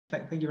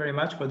Thank you very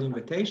much for the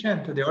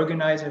invitation. To the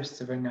organizers,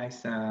 it's a very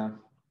nice,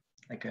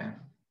 like a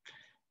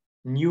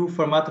new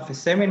format of a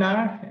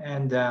seminar,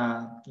 and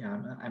yeah,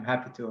 I'm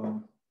happy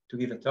to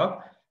give a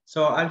talk.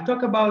 So I'll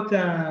talk about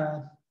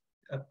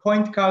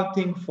point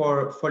counting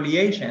for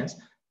foliations.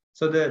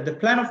 So the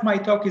plan of my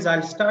talk is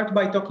I'll start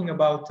by talking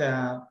about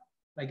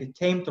like a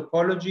tame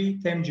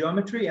topology, tame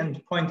geometry,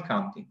 and point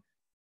counting.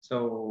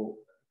 So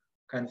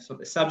kind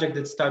of a subject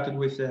that started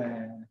with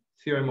the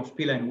theorem of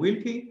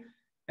Pila-Wilkie.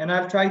 And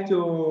I'll try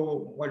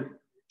to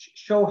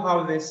show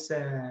how this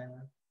kind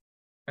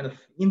of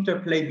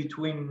interplay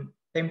between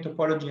tame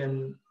topology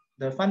and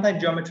the Diophantine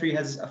geometry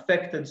has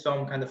affected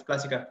some kind of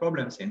classical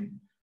problems in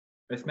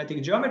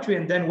arithmetic geometry,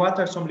 and then what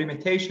are some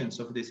limitations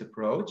of this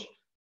approach.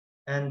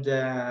 And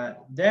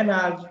then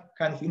I'll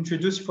kind of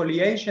introduce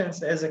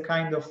foliations as a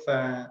kind of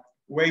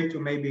way to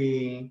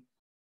maybe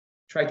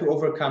try to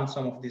overcome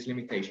some of these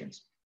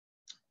limitations.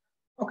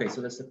 Okay,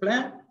 so that's the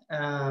plan.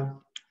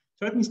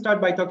 So let me start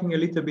by talking a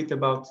little bit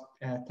about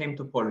tame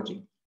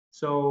topology.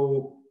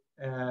 So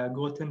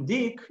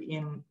Grothendieck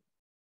in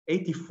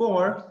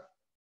 '84,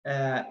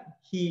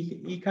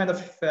 he kind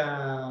of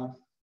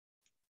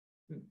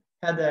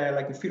had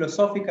like a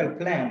philosophical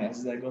plan,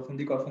 as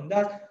Grothendieck often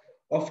does,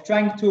 of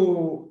trying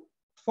to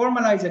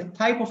formalize a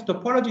type of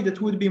topology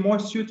that would be more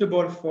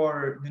suitable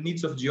for the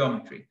needs of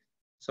geometry.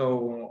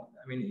 So,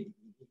 I mean,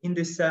 in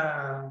this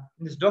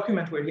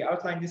document where he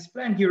outlined this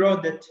plan, he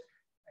wrote that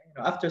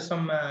after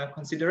some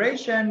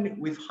consideration,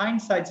 with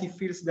hindsight, he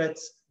feels that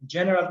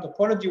general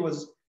topology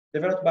was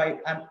developed by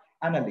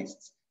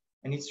analysts.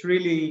 And it's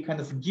really kind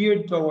of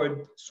geared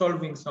toward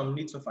solving some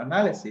needs of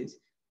analysis.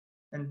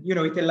 And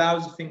it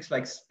allows things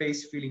like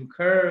space filling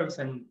curves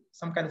and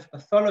some kind of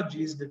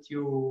pathologies that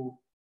you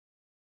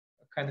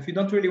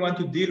don't really want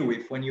to deal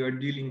with when you're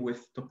dealing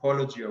with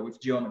topology or with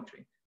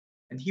geometry.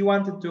 And he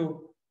wanted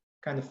to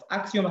kind of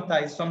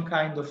axiomatize some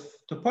kind of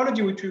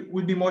topology which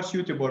would be more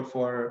suitable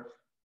for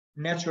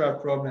natural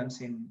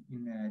problems in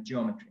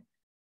geometry.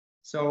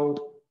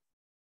 So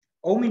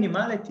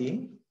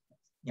O-minimality,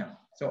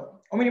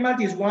 so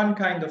O-minimality is one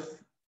kind of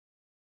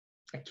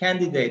a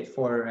candidate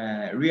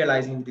for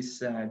realizing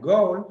this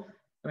goal.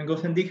 I mean,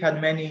 Grothendieck had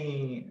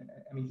many,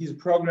 his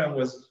program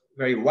was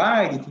very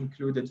wide. It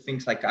included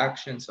things like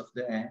actions of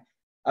the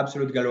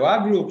absolute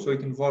Galois group. So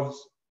it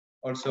involves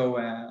also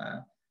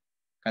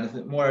kind of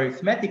the more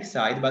arithmetic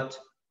side, but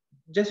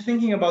just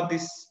thinking about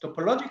this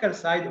topological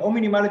side,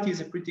 O-minimality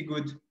is a pretty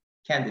good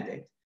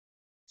candidate.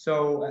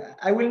 So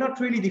I will not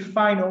really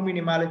define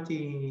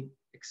O-minimality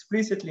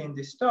explicitly in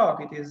this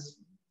talk. It is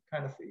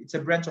it's a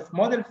branch of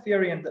model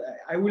theory, and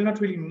I will not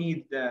really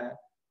need the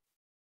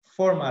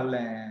formal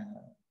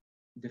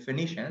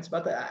definitions,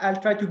 but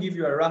I'll try to give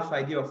you a rough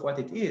idea of what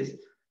it is.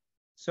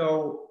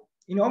 So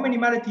in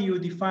O-minimality, you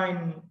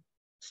define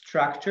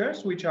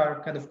structures, which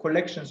are kind of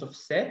collections of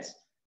sets,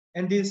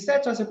 and these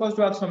sets are supposed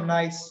to have some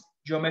nice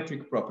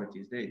geometric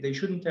properties. They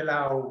shouldn't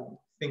allow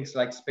things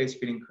like space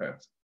filling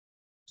curves.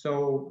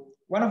 So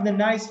one of the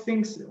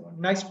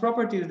nice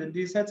properties that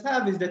these sets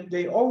have is that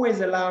they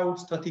always allow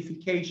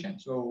stratification.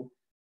 So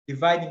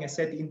dividing a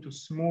set into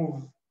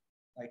smooth,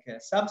 like a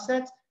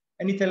subset,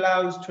 and it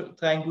allows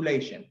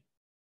triangulation.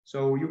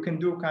 So you can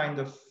do kind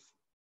of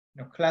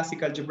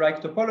classical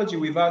algebraic topology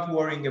without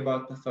worrying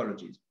about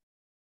pathologies.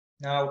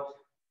 Now,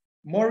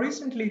 more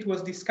recently, it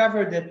was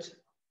discovered that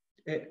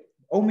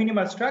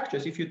O-minimal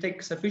structures, if you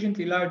take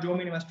sufficiently large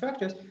O-minimal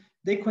structures,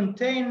 they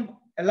contain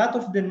a lot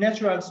of the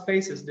natural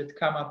spaces that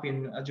come up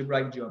in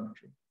algebraic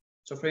geometry.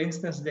 So for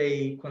instance,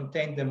 they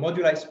contain the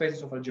moduli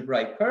spaces of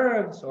algebraic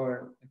curves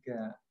or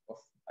of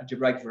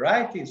algebraic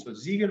varieties, so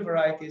Siegel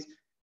varieties.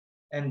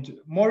 And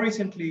more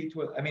recently, it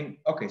was,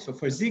 so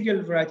for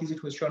Siegel varieties,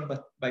 it was shown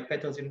by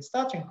Peterson and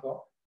Starchenko.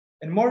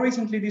 And more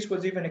recently, this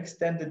was even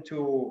extended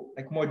to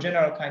like more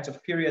general kinds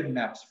of period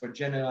maps for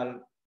general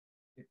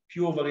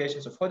pure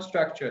variations of hot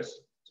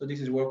structures. So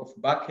this is work of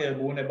Bakker,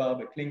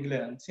 Brunebarbe,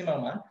 Klingler, and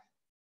Zimmermann.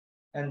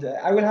 And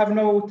I will have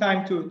no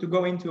time to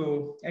go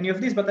into any of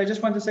this, but I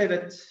just want to say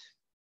that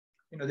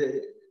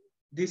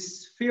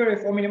this theory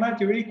of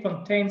O-minimality really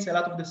contains a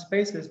lot of the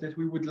spaces that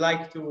we would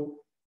like to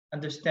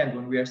understand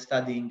when we are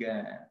studying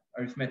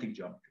arithmetic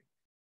geometry.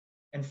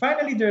 And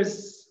finally,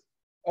 there's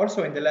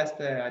also in the last,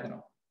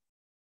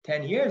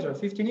 10 years or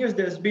 15 years,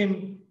 there's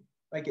been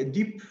like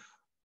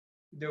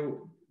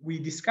we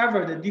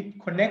discovered a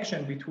deep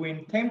connection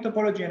between tame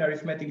topology and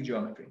arithmetic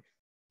geometry.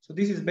 So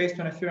this is based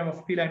on a theorem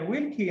of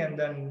Pila-Wilkie and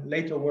then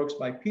later works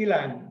by Pila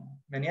and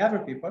many other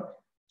people.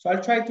 So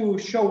I'll try to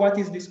show what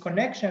is this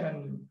connection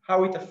and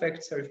how it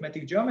affects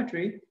arithmetic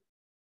geometry,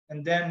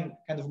 and then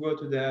kind of go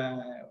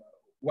to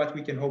what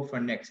we can hope for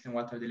next and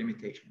what are the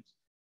limitations.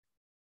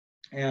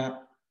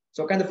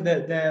 So kind of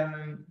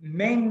the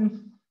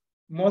main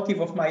motive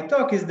of my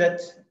talk is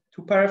that,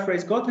 to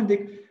paraphrase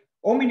Grothendieck,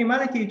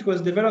 O-minimality, it was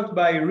developed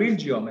by real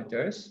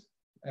geometers,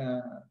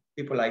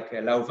 people like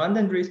Lau van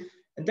den Dries,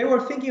 and they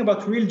were thinking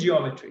about real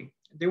geometry.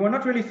 They were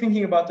not really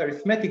thinking about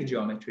arithmetic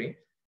geometry.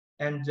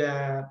 And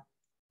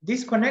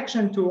this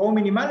connection to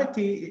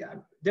O-minimality,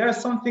 there are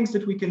some things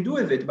that we can do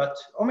with it, but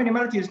O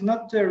minimality is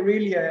not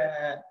really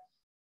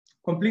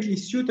completely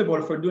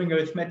suitable for doing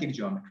arithmetic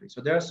geometry.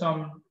 So there are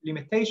some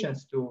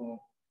limitations to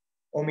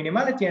O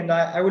minimality, and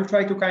I will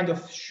try to kind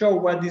of show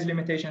what these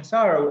limitations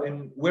are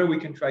and where we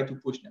can try to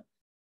push them.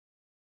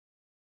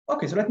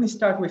 Okay, so let me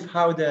start with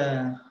how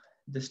the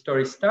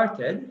story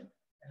started.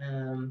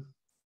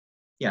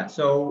 Yeah,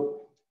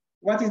 so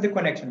what is the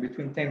connection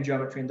between tame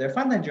geometry and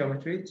Diophantine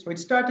geometry? So it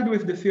started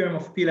with the theorem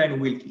of Pila and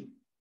Wilkie.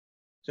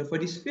 So for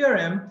this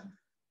theorem,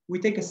 we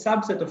take a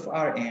subset of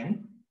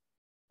Rn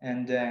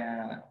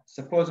and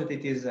suppose that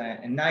it is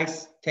a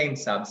nice tame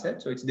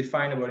subset. So it's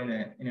definable in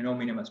an O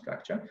minimal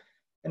structure.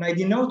 And I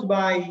denote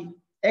by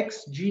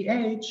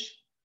xgh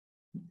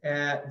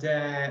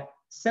the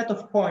set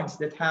of points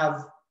that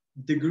have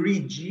degree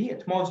g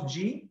at most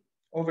g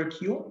over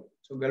q,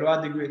 so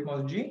Galois degree at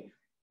most g,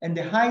 and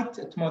the height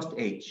at most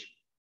h.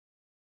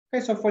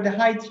 Okay, so for the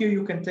height here,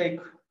 you can take,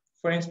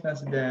 for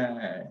instance,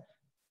 the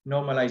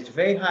normalized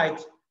Weil height.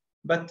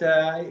 But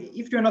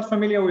if you're not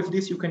familiar with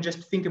this, you can just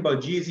think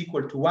about g is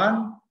equal to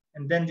 1,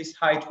 and then this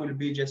height will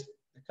be just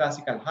the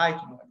classical height,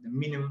 the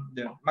minimum,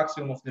 the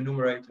maximum of the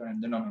numerator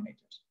and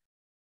denominators.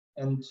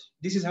 And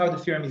this is how the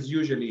theorem is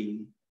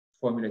usually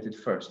formulated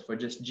first, for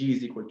just g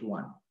is equal to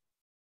 1.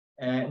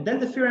 And then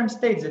the theorem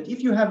states that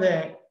if you have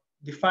a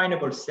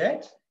definable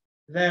set,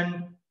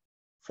 then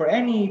for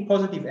any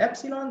positive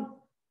epsilon,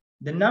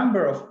 the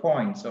number of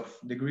points of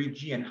degree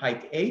g and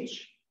height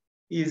h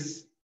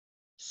is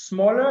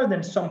smaller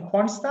than some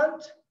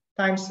constant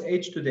times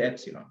h to the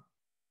epsilon.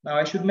 Now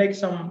I should make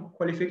some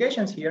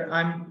qualifications here.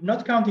 I'm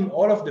not counting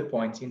all of the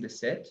points in the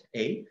set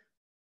A.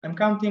 I'm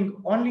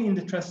counting only in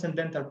the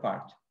transcendental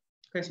part.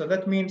 Okay, so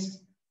that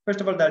means,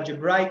 first of all, the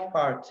algebraic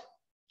part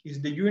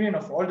is the union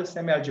of all the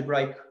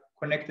semi-algebraic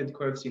connected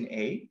curves in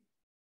A.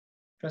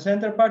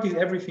 Transcendental part is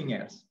everything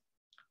else.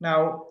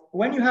 Now,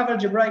 when you have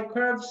algebraic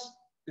curves,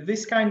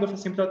 this kind of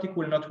asymptotic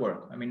will not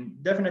work. I mean,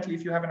 definitely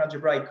if you have an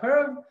algebraic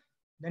curve,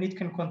 then it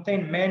can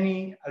contain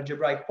many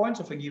algebraic points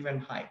of a given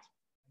height.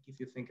 If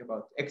you think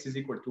about x is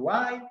equal to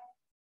y,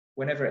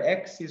 whenever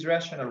x is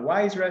rational,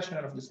 y is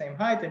rational of the same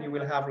height, and you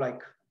will have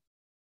like,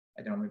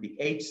 I don't know, maybe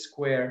h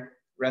squared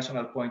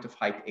rational point of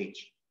height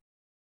h.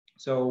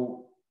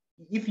 So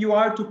if you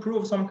are to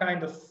prove some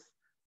kind of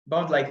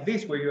bound like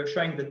this, where you're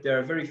showing that there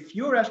are very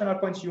few rational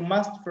points, you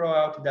must throw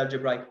out the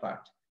algebraic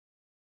part.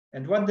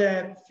 And what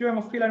the theorem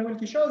of Pila and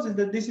Wilkie shows is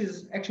that this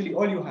is actually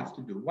all you have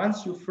to do.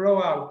 Once you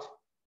throw out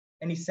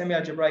any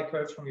semi-algebraic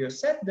curves from your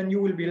set, then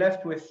you will be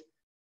left with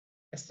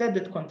a set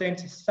that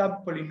contains a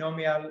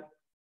sub-polynomial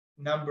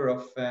number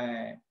of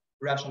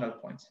rational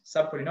points,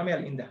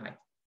 sub-polynomial in the height.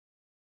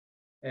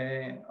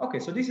 Okay,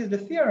 so this is the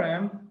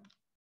theorem,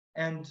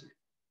 and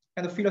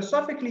kind of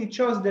philosophically it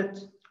shows that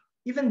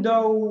even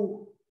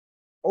though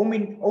O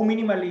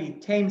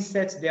minimally tame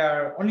sets, they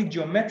are only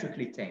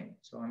geometrically tame.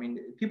 So I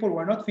mean, people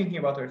were not thinking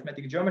about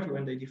arithmetic geometry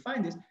when they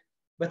defined this,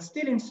 but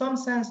still in some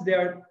sense they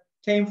are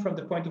tame from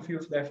the point of view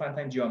of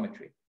Diophantine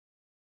geometry.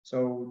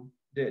 So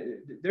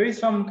there is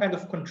some kind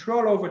of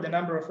control over the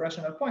number of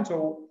rational points.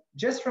 So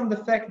just from the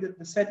fact that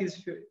the set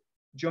is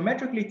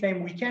geometrically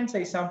tame, we can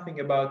say something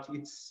about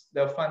its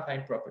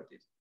Diophantine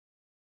properties.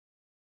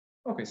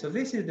 Okay, so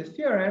this is the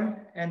theorem,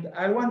 and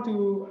I want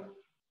to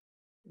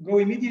go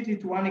immediately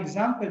to one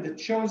example that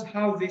shows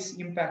how this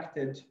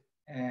impacted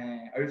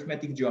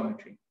arithmetic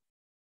geometry.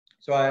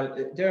 So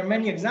there are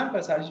many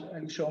examples.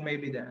 I'll show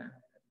maybe the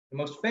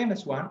most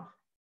famous one,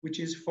 which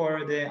is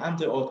for the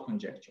Andre-Oort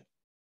conjecture.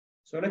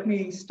 So let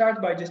me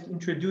start by just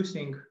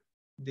introducing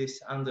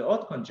this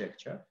Andre-Oort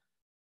conjecture.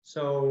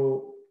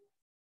 So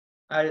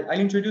I'll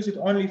introduce it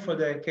only for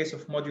the case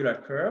of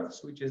modular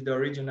curves, which is the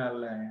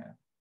original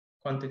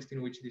context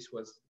in which this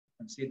was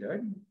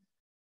considered.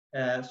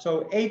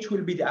 So H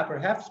will be the upper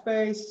half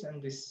space,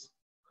 and this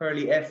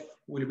curly F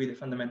will be the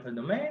fundamental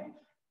domain.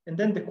 And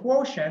then the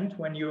quotient,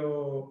 when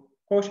you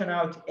quotient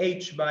out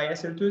H by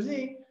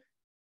SL2Z,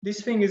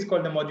 this thing is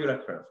called the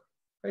modular curve.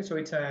 Okay, so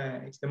it's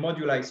the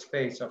moduli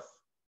space of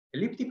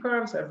elliptic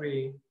curves.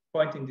 Every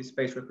point in this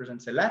space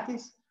represents a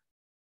lattice.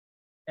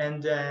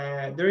 And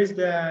there is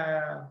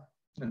the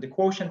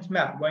quotient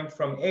map going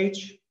from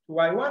H to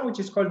Y1, which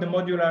is called the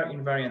modular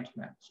invariant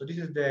map. So this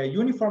is the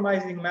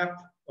uniformizing map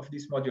of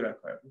this modular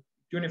curve.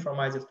 It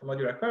uniformizes the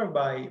modular curve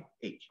by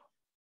H.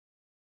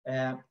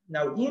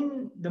 Now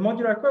in the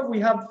modular curve, we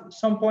have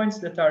some points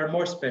that are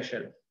more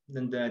special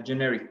than the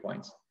generic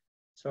points.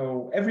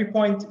 So every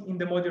point in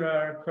the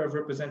modular curve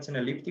represents an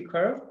elliptic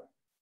curve.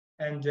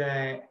 And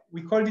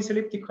we call this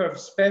elliptic curve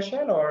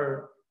special,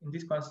 or in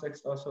this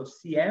context also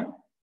CM,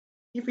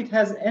 if it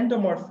has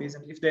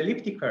endomorphism, if the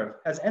elliptic curve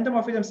has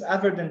endomorphisms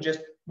other than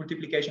just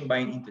multiplication by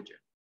an integer.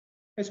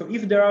 Okay, so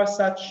if there are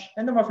such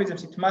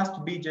endomorphisms, it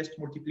must be just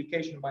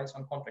multiplication by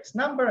some complex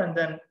number, and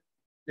then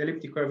the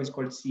elliptic curve is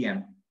called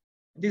CM.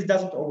 This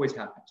doesn't always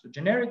happen. So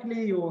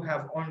generically, you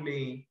have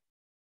only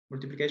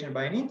multiplication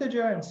by an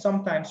integer, and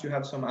sometimes you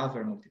have some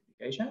other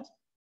multiplications.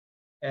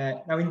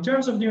 Now, in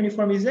terms of the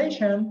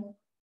uniformization,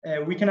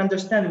 we can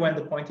understand when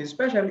the point is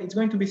special. It's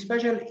going to be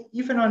special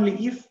if and only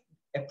if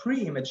a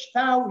pre-image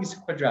tau is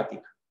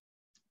quadratic.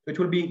 So it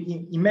will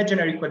be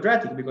imaginary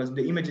quadratic because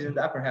the image is in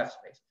the upper half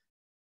space.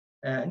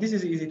 This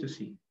is easy to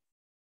see.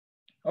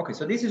 Okay,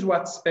 so this is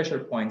what special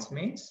points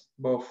means,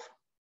 both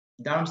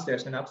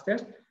downstairs and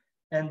upstairs.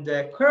 And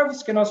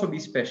curves can also be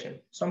special.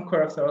 Some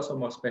curves are also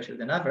more special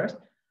than others.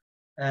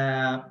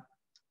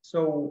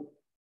 So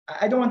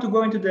I don't want to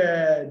go into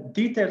the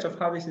details of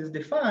how this is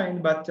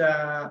defined, but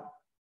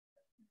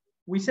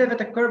we say that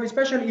a curve,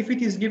 especially if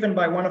it is given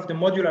by one of the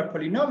modular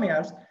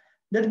polynomials,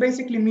 that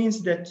basically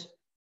means that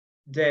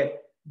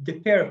the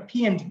pair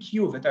P and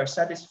Q that are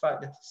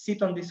satisfied, that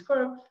sit on this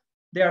curve,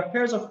 they are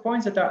pairs of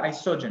points that are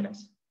isogenous.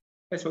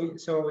 Okay,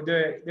 so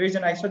there is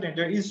an isogenous,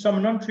 there is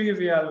some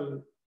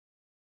non-trivial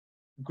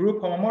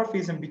group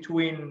homomorphism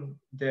between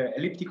the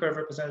elliptic curve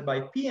represented by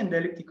P and the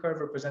elliptic curve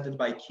represented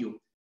by Q.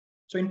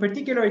 So in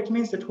particular, it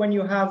means that when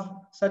you have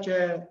such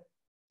a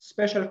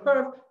special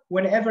curve,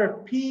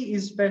 whenever P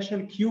is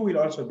special, Q will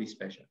also be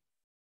special.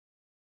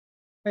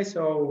 Okay,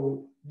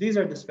 so these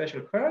are the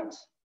special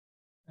curves.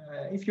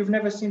 If you've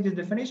never seen this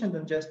definition,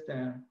 then just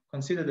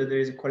consider that there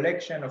is a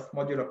collection of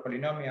modular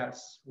polynomials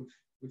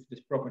with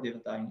this property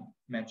that I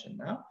mentioned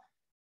now.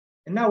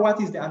 And now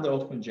what is the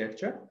Andre-Oort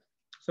conjecture?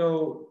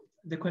 So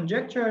the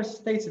conjecture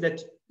states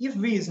that if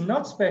V is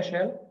not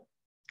special,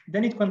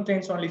 then it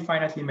contains only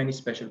finitely many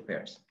special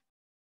pairs.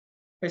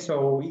 Okay,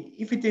 so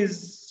if it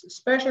is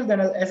special,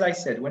 then as I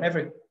said,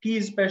 whenever P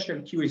is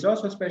special, Q is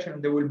also special,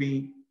 and there will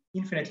be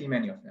infinitely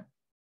many of them.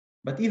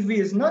 But if V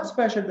is not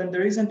special, then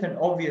there isn't an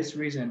obvious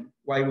reason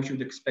why we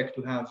should expect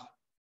to have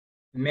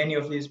many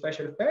of these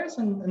special pairs.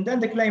 And then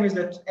the claim is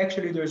that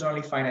actually there's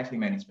only finitely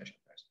many special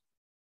pairs.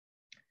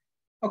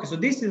 Okay, so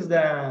this is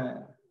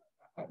the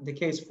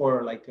case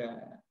for like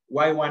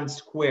Y1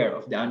 square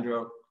of the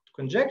Andre-Oort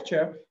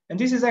conjecture. And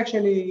this is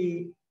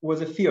actually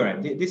was a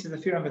theorem. This is a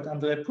theorem that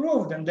Andre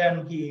proved, and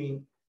then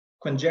he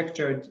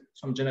conjectured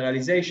some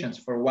generalizations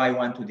for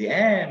Y1 to the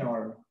N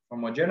or for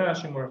more general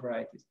Schemura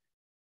varieties.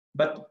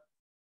 But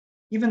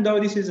even though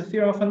this is a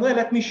theorem of Andre,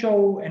 let me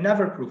show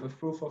another proof, a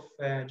proof of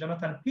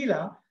Jonathan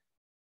Pila.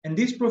 And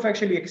this proof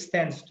actually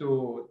extends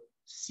to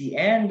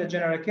Cn, the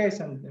general case,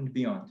 and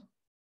beyond.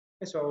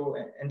 Okay, so,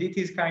 and it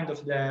is kind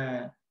of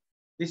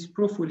this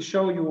proof will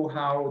show you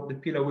how the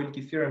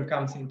Pila-Wilkie theorem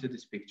comes into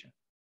this picture.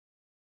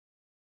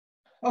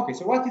 Okay,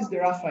 so what is the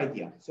rough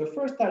idea? So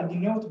first I'll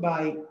denote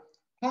by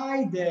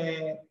pi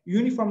the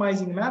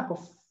uniformizing map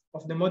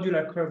of the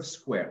modular curve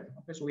square.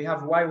 Okay, so we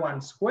have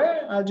Y1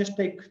 square. I'll just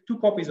take 2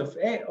 copies of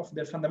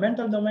the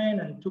fundamental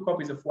domain and 2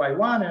 copies of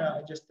Y1, and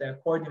I just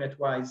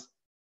coordinate-wise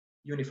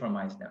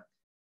uniformize them.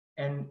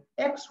 And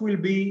X will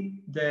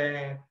be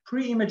the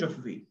pre-image of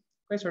V.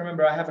 Okay, so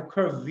remember I have a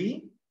curve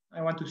V.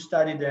 I want to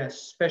study the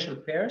special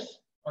pairs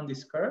on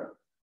this curve.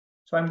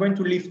 So I'm going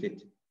to lift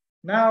it.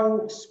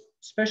 Now,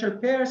 special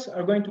pairs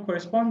are going to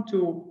correspond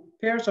to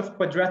pairs of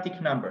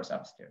quadratic numbers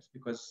upstairs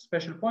because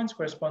special points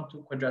correspond to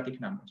quadratic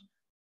numbers.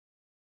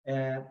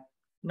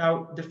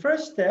 Now, the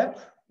first step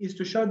is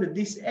to show that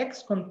this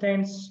X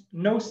contains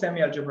no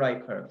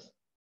semi-algebraic curves.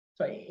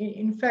 So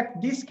in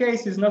fact, this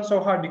case is not so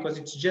hard because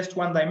it's just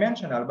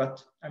one-dimensional,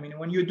 but I mean,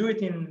 when you do it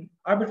in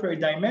arbitrary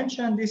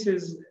dimension, this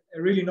is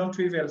a really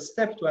non-trivial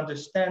step to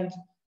understand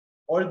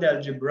all the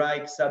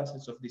algebraic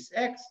subsets of this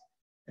X.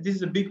 And this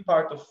is a big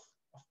part of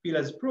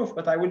Pila's proof,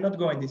 but I will not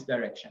go in this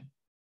direction.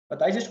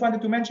 But I just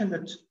wanted to mention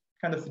that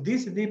kind of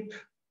this deep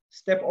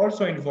step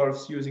also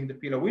involves using the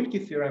Pila-Wilkie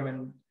theorem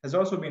and has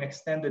also been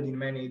extended in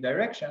many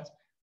directions,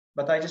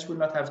 but I just will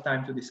not have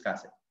time to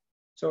discuss it.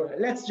 So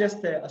let's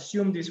just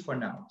assume this for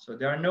now. So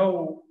there are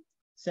no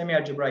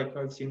semi-algebraic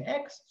curves in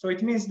X. So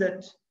it means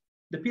that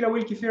the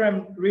Pila-Wilkie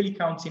theorem really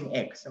counts in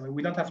X. I mean,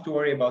 we don't have to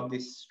worry about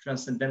this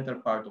transcendental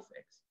part of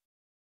X.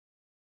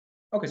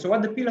 Okay, so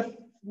what the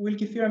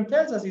Pila-Wilkie theorem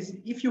tells us is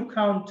if you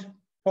count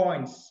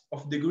points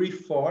of degree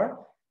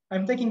 4,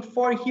 I'm taking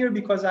 4 here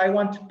because I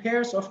want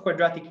pairs of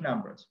quadratic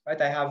numbers,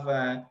 right? I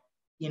have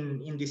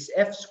in this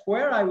F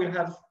square, I will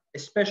have a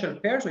special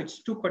pair, so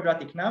it's 2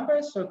 quadratic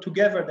numbers. So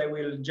together they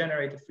will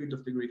generate a field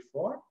of degree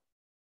 4.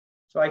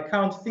 So I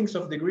count things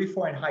of degree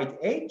 4 in height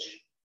h,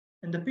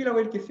 and the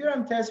Pila-Wilkie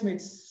theorem tells me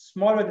it's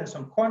smaller than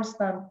some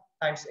constant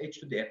times h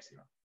to the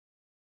epsilon,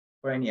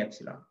 for any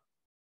epsilon.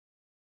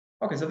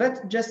 Okay, so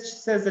that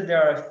just says that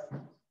there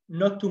are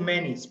not too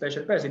many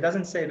special pairs. It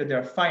doesn't say that there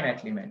are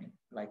finitely many,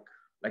 like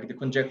the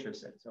conjecture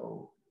said.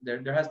 So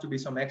there has to be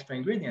some extra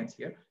ingredients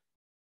here.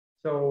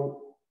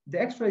 So the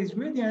extra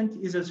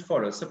ingredient is as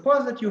follows.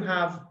 Suppose that you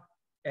have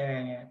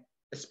a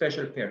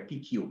special pair,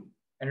 PQ,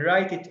 and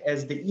write it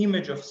as the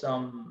image of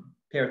some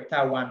pair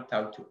tau1,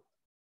 tau2.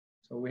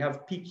 So we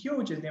have PQ,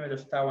 which is the image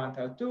of tau1,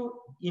 tau2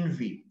 in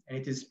V, and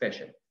it is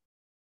special.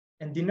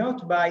 And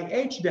denote by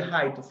H the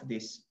height of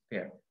this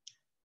pair.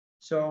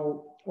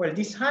 So, well,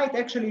 this height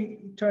actually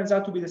turns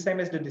out to be the same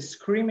as the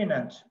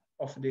discriminant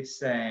of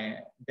this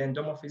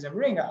endomorphism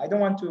ring. I don't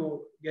want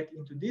to get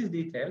into these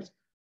details,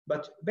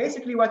 but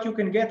basically what you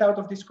can get out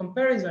of this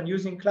comparison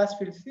using class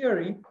field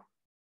theory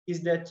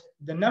is that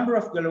the number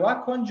of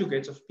Galois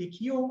conjugates of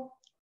PQ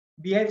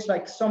behaves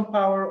like some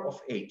power of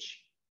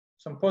H.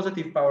 some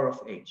positive power of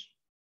h.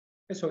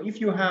 Okay, so if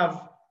you have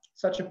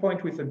such a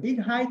point with a big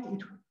height,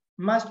 it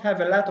must have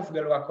a lot of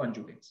Galois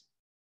conjugates.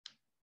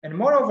 And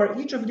moreover,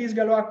 each of these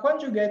Galois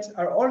conjugates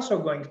are also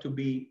going to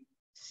be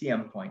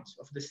CM points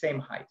of the same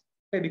height.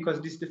 Okay, because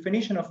this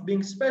definition of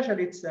being special,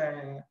 it's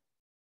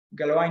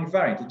Galois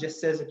invariant. It just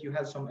says that you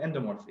have some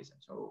endomorphism.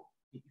 So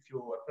if you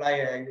apply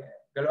a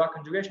Galois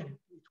conjugation,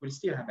 it will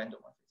still have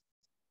endomorphism.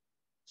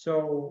 So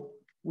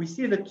we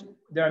see that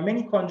there are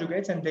many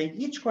conjugates and they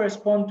each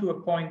correspond to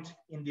a point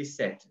in this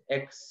set,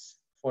 x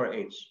for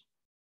h.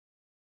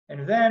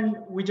 And then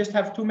we just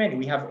have too many.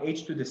 We have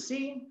h to the c,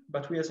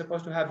 but we are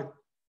supposed to have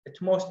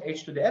at most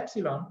h to the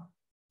epsilon.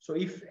 So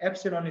if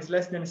epsilon is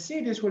less than c,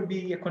 this will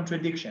be a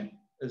contradiction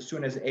as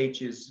soon as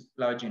h is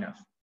large enough.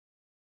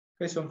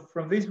 Okay, so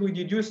from this we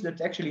deduce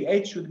that actually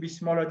h should be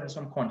smaller than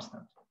some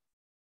constant.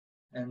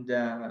 And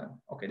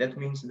okay, that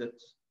means that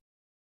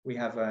we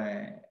have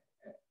a,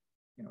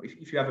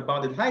 if you have a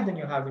bounded height, then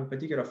you have in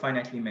particular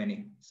finitely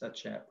many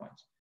such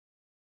points.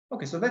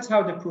 Okay, so that's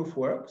how the proof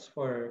works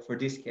for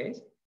this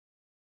case.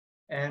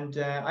 And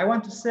I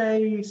want to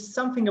say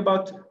something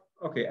about,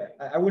 okay,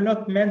 I will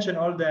not mention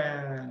all the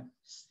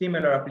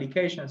similar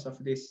applications of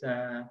this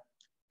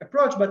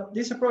approach, but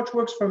this approach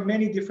works for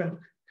many different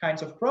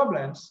kinds of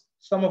problems,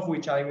 some of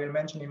which I will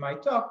mention in my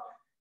talk.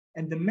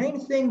 And the main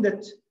thing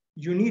that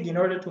you need in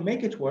order to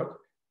make it work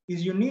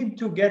is you need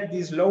to get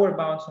these lower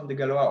bounds on the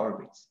Galois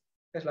orbits.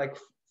 It's like,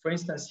 for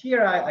instance,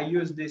 here I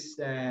use this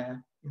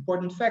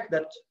important fact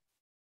that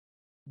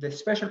the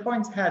special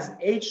point has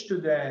h to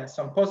the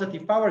some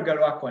positive power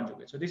Galois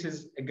conjugate. So this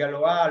is a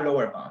Galois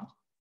lower bound.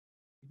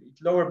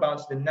 It lower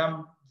bounds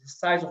the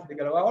size of the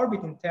Galois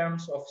orbit in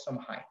terms of some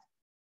height.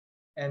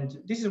 And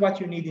this is what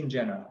you need in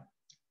general.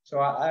 So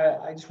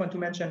I just want to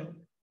mention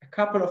a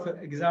couple of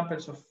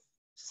examples of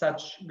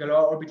such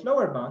Galois orbit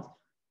lower bounds.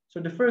 So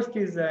the first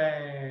is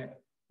a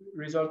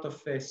result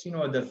of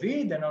Sino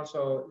David, and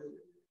also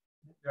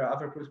there are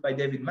other proofs by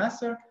David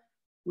Masser,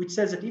 which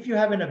says that if you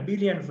have an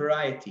abelian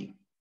variety,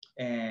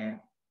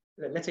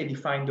 let's say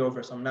defined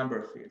over some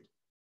number field,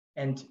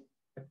 and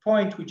a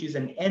point which is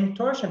an n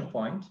torsion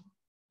point,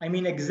 I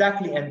mean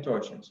exactly n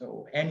torsion,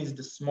 so n is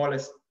the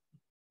smallest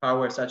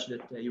power such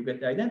that you get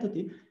the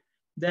identity,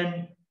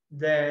 then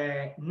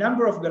the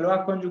number of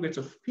Galois conjugates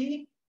of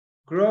P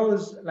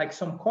grows like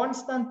some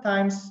constant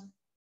times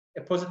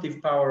a positive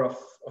power of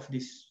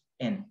this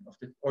n, of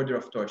the order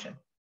of torsion.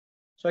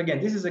 So again,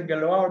 this is a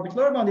Galois orbit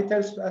lower bound. It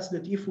tells us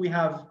that if we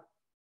have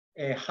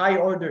a high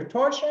order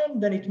torsion,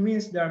 then it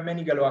means there are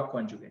many Galois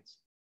conjugates.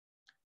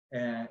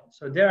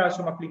 So there are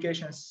some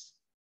applications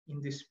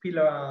in this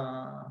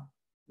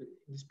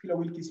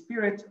Pila-Wilkie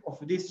spirit of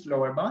this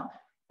lower bound.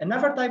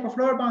 Another type of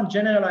lower bound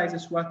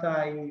generalizes what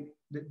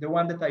the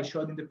one that I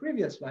showed in the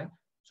previous slide.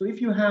 So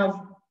if you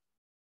have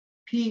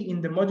P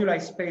in the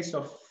moduli space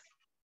of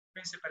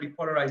principally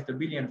polarized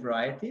abelian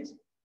varieties,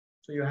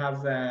 so you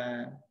have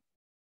a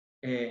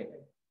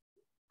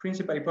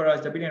principally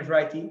polarized abelian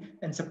variety,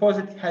 and suppose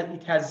it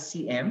has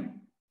Cm.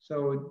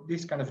 So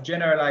this kind of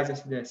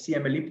generalizes the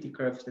Cm elliptic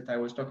curves that I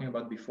was talking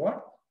about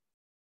before.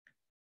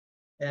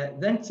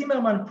 Then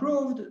Zimmermann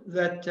proved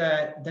that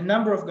the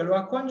number of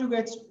Galois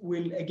conjugates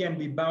will again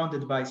be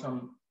bounded by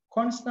some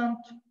constant,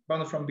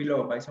 bounded from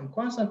below by some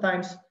constant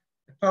times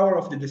the power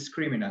of the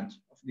discriminant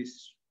of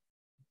this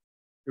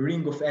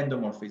ring of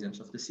endomorphisms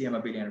of the Cm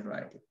abelian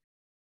variety.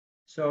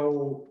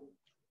 So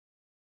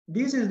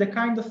this is the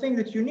kind of thing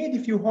that you need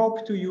if you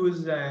hope to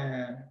use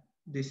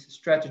this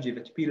strategy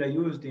that Pila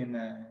used in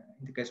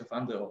the case of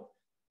Andre-Oort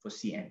for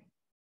Cn.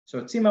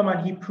 So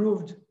Zimmermann, he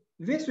proved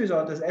this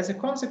result as a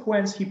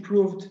consequence, he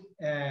proved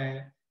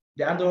the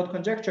Andre-Oort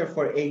conjecture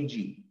for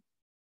Ag.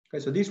 Okay,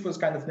 so this was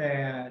kind of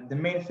the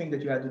main thing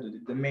that you had to do,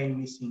 the main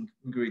missing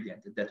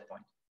ingredient at that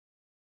point.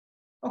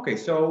 Okay,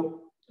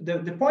 so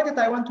the point that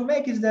I want to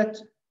make is that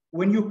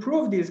when you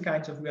prove these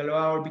kinds of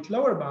Galois orbit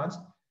lower bounds,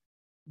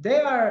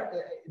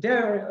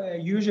 they're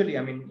usually,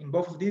 I mean, in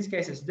both of these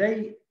cases,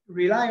 they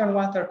rely on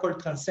what are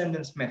called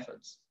transcendence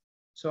methods.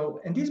 So,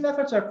 and these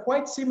methods are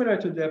quite similar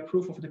to the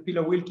proof of the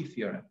Pila-Wilkie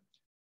theorem,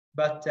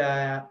 but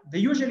they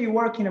usually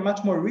work in a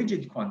much more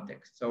rigid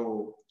context.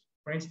 So,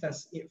 for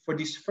instance, for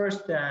this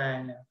first,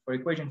 for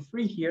equation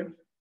 3 here,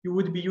 you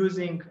would be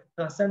using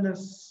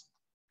transcendence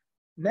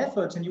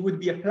methods and you would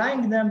be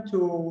applying them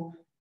to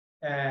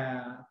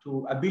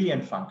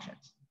abelian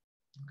functions.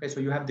 Okay,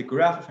 so you have the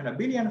graph of an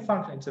abelian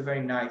function. It's a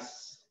very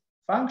nice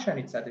function.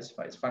 It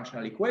satisfies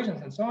functional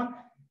equations and so on.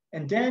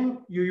 And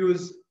then you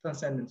use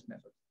transcendence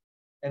methods.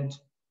 And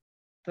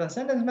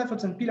transcendence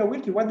methods and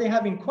Pila-Wilkie, what they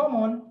have in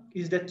common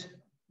is that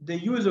they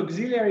use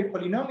auxiliary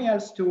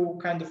polynomials to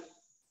kind of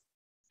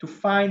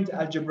find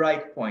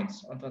algebraic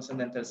points on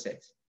transcendental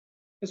sets.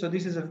 Okay, so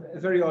this is a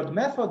very old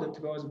method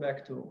that goes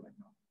back to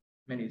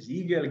many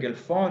Ziegel,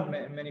 Gelfond,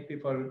 many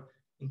people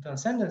in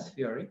transcendence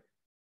theory.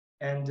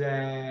 And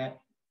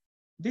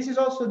this is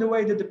also the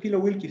way that the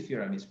Pila-Wilkie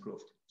theorem is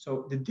proved.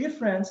 So the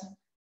difference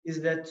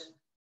is that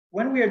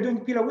when we are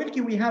doing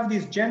Pila-Wilkie, we have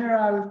these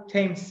general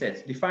tame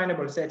sets,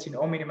 definable sets in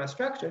O minima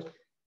structures.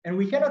 and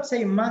we cannot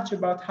say much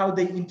about how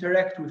they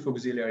interact with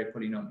auxiliary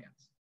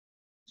polynomials.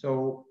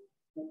 So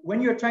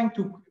when you're trying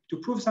to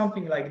prove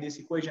something like this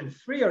equation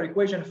 3 or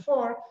equation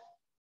 4,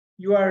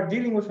 you are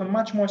dealing with a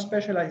much more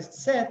specialized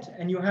set,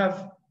 and you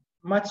have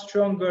much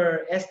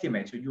stronger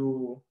estimates.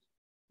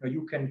 So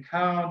you can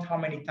count how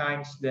many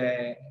times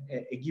a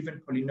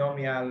given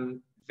polynomial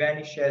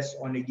vanishes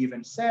on a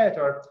given set,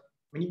 or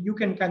I mean, you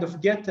can kind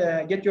of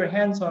get your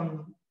hands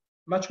on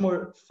much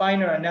more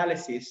finer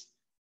analysis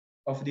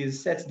of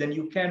these sets than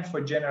you can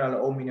for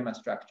general O minima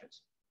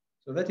structures.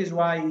 So that is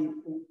why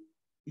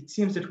it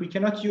seems that we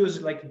cannot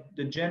use like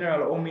the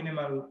general O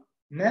minimal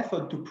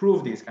method to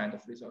prove these kind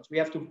of results. We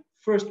have to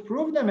first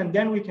prove them, and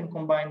then we can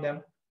combine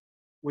them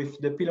with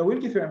the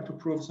Pila-Wilkie theorem to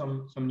prove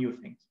some new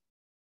things.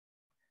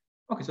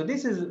 Okay, so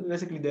this is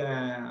basically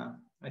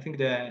I think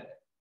the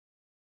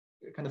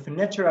kind of a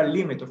natural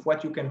limit of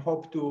what you can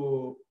hope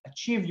to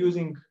achieve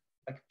using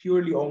like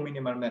purely O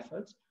minimal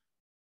methods.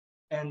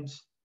 And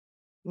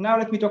now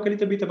let me talk a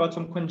little bit about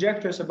some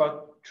conjectures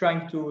about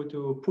trying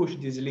to push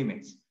these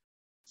limits.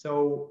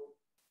 So,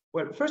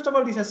 well, first of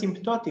all, this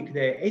asymptotic,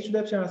 the h to the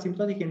epsilon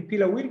asymptotic in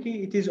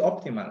Pila-Wilkie, it is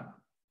optimal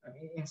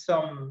in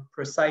some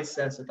precise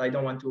sense that I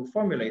don't want to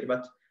formulate,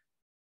 but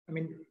I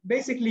mean,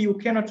 basically you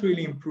cannot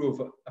really improve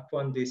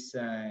upon this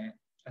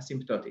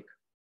asymptotic.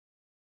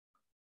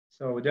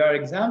 So there are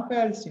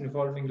examples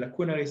involving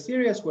lacunary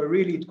series where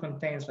really it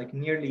contains like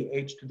nearly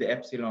h to the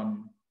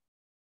epsilon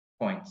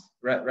points,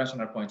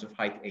 rational points of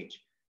height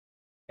h.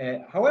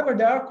 However,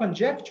 there are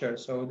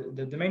conjectures. So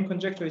the main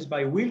conjecture is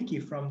by Wilkie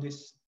from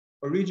this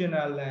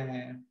original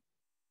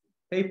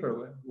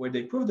paper where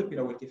they proved the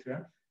Pila-Wilkie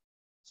theorem.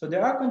 So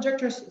there are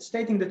conjectures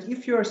stating that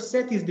if your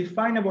set is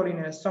definable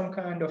in some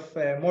kind of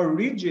more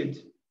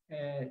rigid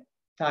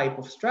type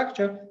of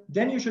structure,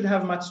 then you should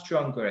have much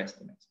stronger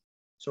estimates.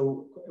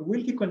 So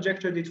Wilkie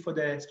conjectured it for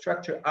the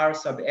structure R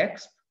sub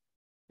x.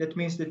 That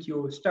means that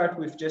you start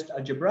with just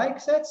algebraic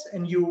sets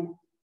and you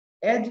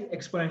add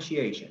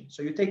exponentiation.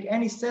 So you take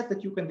any set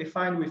that you can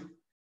define with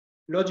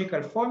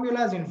logical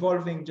formulas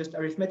involving just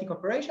arithmetic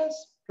operations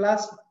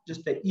plus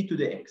just the e to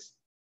the x.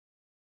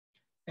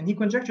 And he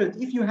conjectured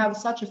that if you have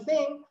such a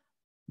thing,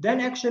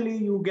 then actually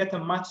you get a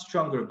much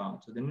stronger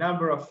bound. So the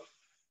number of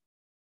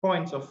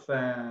points of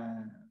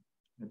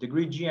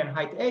degree g and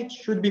height h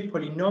should be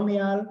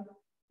polynomial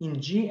in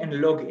g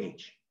and log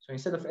h. So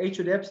instead of h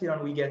to the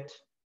epsilon, we get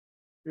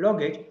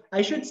log h.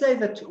 I should say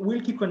that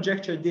Wilkie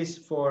conjectured this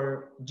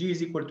for g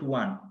is equal to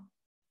 1.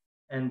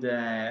 And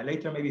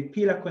later maybe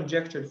Pila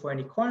conjectured for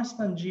any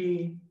constant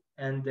g.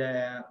 And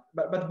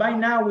but by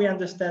now we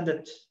understand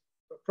that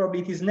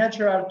probably it is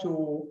natural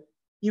to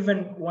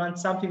even want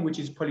something which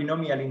is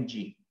polynomial in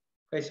g.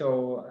 Okay,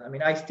 so I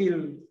mean, I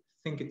still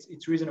think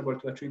it's reasonable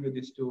to attribute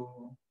this to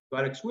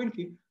Alex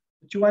Wilkie,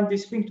 but you want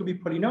this thing to be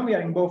polynomial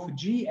in both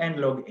g and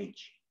log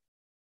h.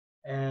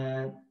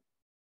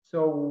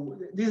 So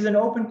this is an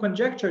open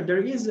conjecture.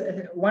 There is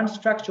one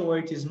structure where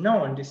it is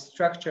known, this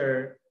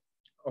structure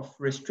of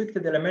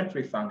restricted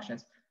elementary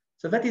functions.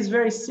 So that is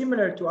very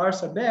similar to R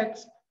sub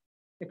x,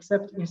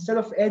 except instead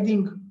of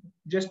adding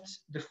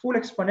just the full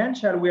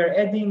exponential, we are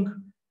adding,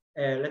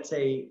 let's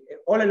say,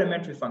 all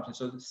elementary functions.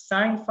 So the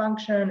sine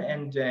function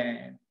and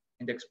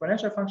the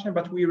exponential function,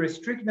 but we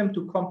restrict them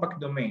to compact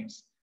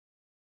domains.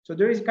 So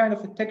there is kind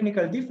of a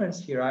technical difference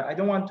here. I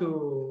don't want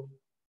to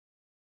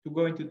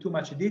go into too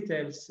much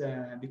details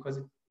because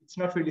it's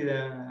not really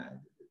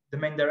the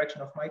main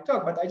direction of my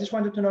talk, but I just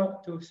wanted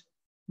to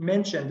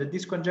mention that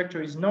this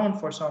conjecture is known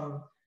for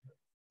some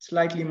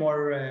slightly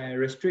more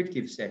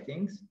restrictive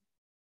settings.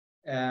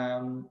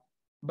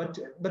 But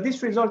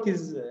this result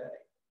is,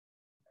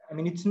 I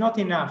mean, it's not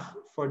enough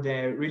for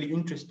the really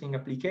interesting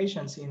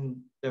applications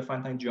in the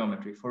Diophantine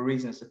geometry for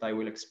reasons that I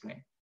will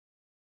explain.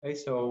 Okay,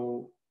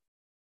 so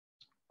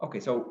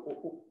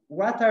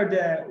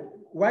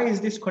why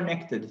is this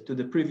connected to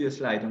the previous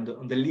slide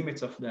on the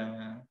limits of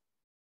the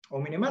O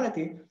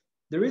minimality?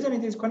 The reason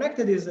it is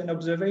connected is an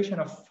observation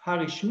of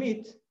Harry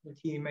Schmidt that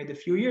he made a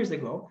few years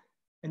ago.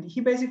 And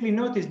he basically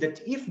noticed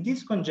that if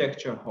this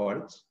conjecture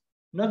holds,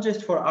 not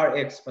just for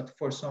Rx, but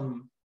for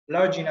some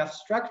large enough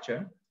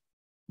structure,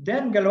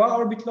 then Galois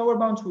orbit lower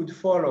bounds would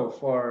follow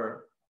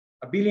for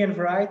abelian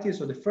varieties.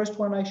 So the first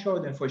one I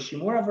showed, and for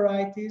Shimura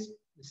varieties,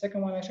 the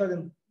second one I showed,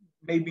 and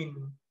maybe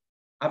in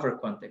other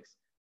contexts.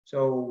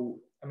 So,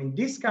 I mean,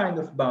 this kind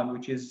of bound,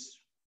 which is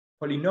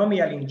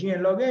polynomial in g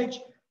and log h,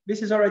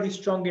 this is already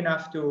strong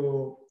enough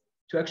to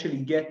actually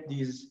get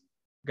these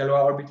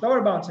Galois orbit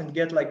lower bounds and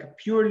get like a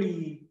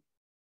purely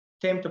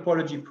tame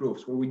topology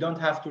proofs where we don't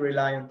have to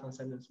rely on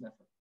transcendence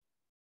method.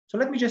 So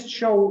let me just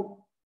show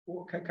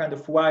kind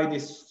of why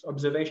this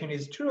observation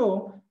is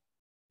true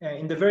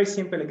in the very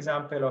simple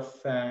example of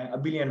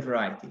abelian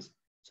varieties.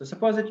 So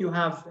suppose that you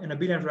have an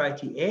abelian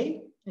variety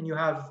A and you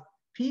have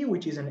P,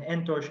 which is an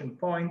n torsion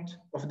point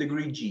of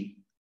degree G.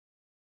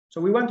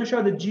 So we want to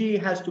show that G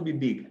has to be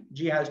big.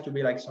 G has to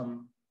be like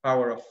some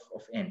power of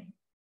n.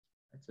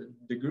 So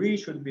degree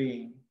should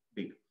be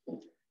big.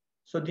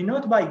 So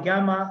denote by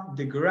gamma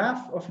the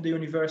graph of the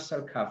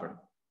universal cover.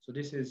 So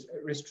this is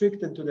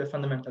restricted to the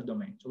fundamental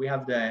domain. So we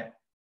have the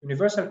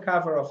universal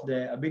cover of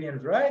the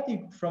abelian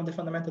variety from the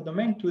fundamental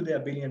domain to the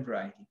abelian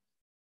variety.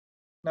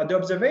 Now, the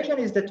observation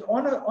is that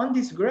on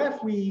this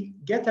graph, we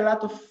get a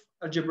lot of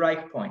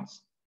algebraic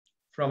points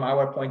from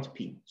our point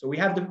P. So we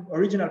have the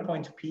original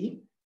point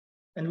P,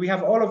 and we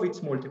have all of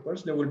its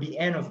multiples. There will be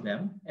n of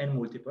them, n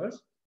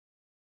multiples.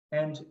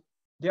 And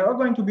they are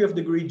going to be of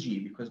degree G,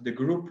 because the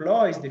group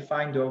law is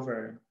defined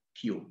over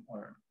Q,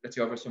 or let's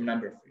say over some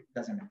number of it,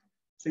 doesn't matter.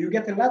 So you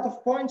get a lot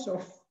of points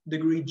of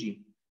degree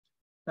G.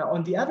 Now,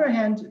 on the other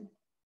hand,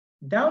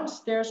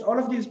 downstairs, all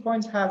of these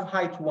points have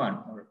height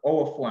 1, or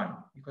O of 1,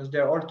 because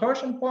they're all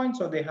torsion points,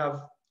 so they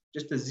have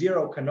just a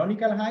 0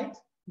 canonical height,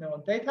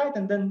 no Tate height,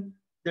 and then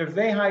their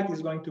V height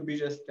is going to be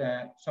just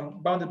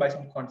bounded by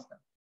some constant.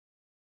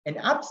 And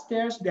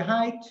upstairs, the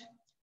height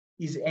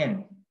is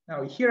n.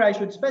 Now, here I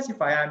should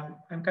specify,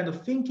 I'm kind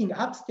of thinking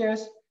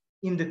upstairs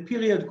in the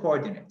period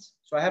coordinates.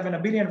 So I have an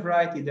abelian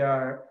variety. There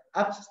are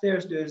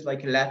upstairs, there's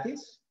like a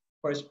lattice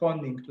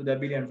corresponding to the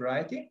abelian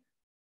variety.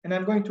 And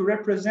I'm going to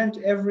represent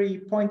every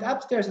point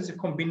upstairs as a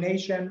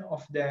combination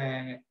of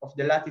the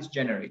lattice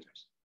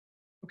generators.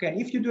 Okay,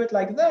 and if you do it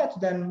like that,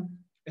 then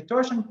a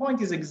torsion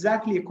point is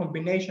exactly a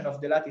combination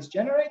of the lattice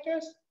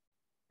generators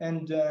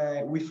and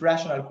with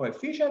rational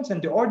coefficients,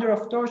 and the order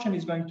of torsion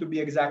is going to be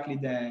exactly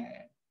the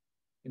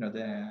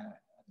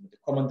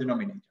common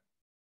denominator.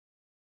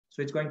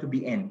 So it's going to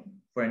be n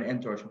for an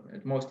n torsion point,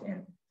 at most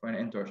n for an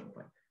n torsion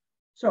point.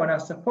 So now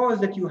suppose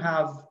that you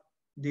have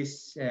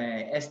this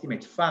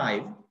estimate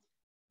 5.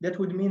 That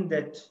would mean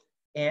that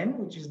n,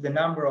 which is the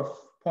number of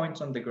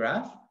points on the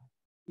graph,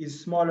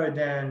 is smaller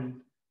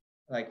than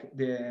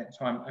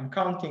so I'm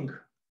counting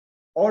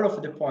all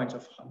of the points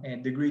of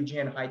degree G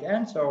and height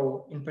n.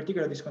 So in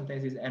particular, this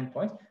contains these n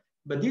points.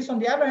 But this, on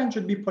the other hand,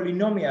 should be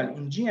polynomial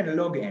in G and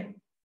log n.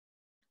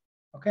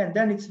 Okay, and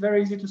then it's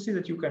very easy to see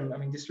that you can,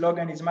 this log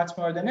n is much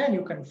smaller than n.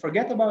 You can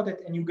forget about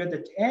it, and you get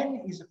that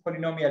n is a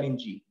polynomial in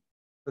G.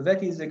 So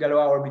that is a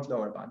Galois orbit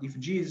lower bound. If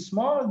G is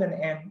small, then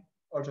n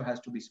also has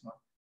to be small.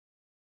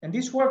 And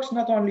this works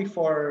not only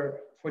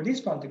for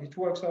this context, it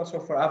works also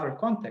for other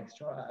contexts.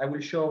 So I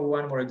will show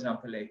one more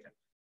example later.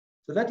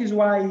 So that is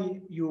why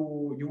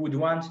you would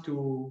want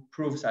to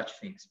prove such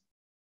things.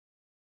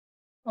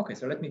 Okay,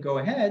 so let me go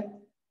ahead.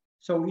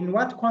 So in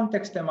what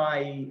context am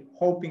I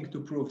hoping to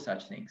prove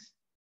such things?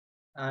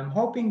 I'm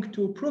hoping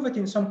to prove it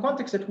in some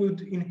context that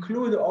would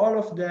include all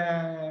of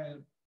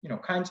the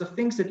kinds of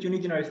things that you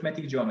need in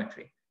arithmetic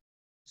geometry.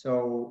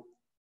 So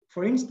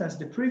for instance,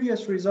 the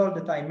previous result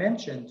that I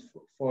mentioned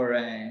for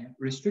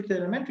restricted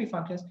elementary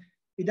functions,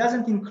 it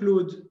doesn't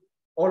include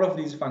all of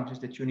these functions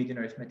that you need in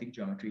arithmetic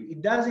geometry.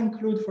 It does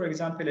include, for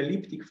example,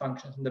 elliptic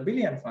functions and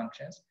abelian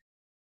functions,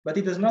 but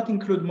it does not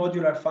include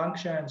modular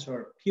functions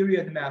or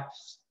period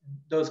maps,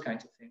 those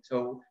kinds of things.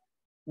 So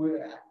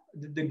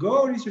the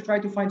goal is to try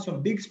to find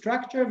some big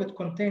structure that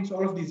contains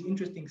all of these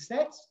interesting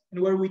sets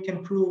and where we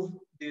can prove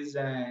these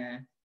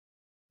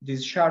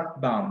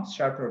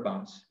sharper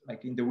bounds,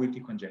 like in the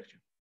Wilkie conjecture.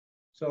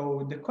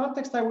 So the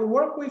context I will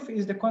work with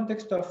is the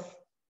context of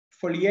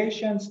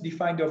foliations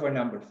defined over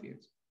number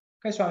fields.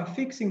 Okay, so I'm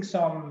fixing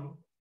some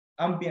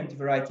ambient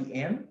variety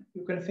M.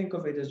 You can think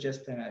of it as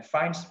just a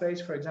fine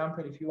space, for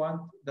example, if you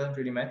want, doesn't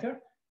really matter.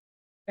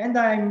 And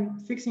I'm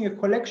fixing a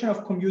collection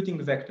of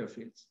commuting vector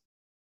fields.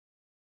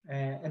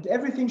 And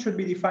everything should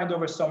be defined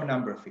over some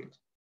number field.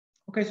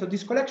 Okay, so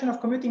this collection of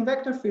commuting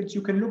vector fields,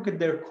 you can look at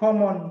their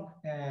common,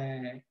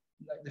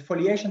 the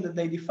foliation that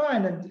they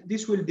define, and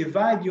this will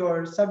divide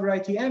your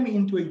subvariety M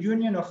into a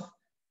union of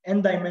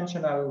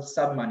n-dimensional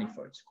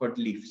submanifolds called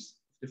leaves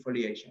of the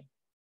foliation.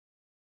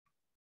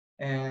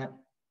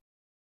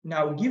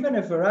 Now, given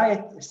a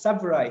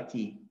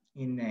subvariety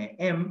in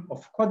M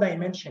of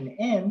codimension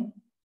n,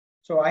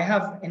 so I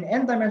have an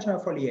n-dimensional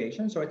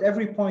foliation. So at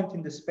every point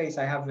in the space,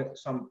 I have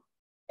some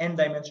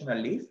n-dimensional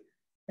leaf.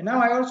 And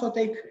now I also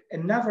take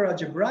another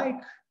algebraic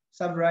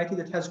subvariety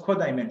that has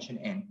codimension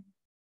n.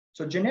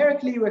 So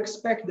generically, you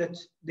expect that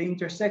they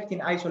intersect in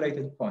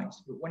isolated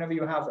points. Whenever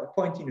you have a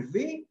point in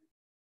V,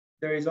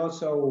 there is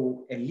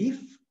also a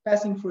leaf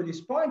passing through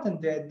this point,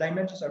 and the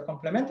dimensions are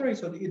complementary.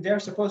 So they're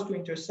supposed to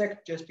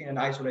intersect just in an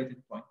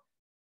isolated point.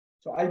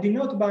 So I'll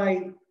denote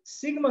by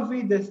sigma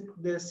V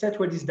the set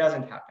where this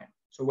doesn't happen.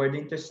 So where the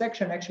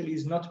intersection actually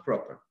is not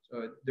proper.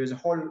 So there's a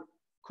whole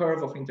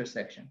curve of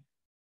intersection.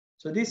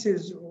 So this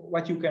is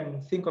what you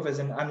can think of as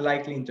an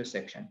unlikely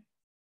intersection.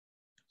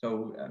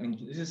 So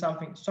this is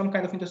some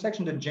kind of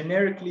intersection that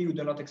generically you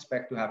do not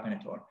expect to happen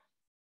at all.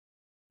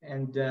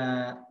 And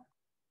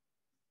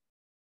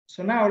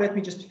so now let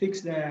me just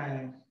fix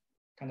the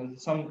kind of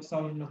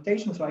some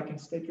notation so I can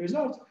state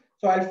results.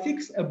 So I'll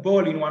fix a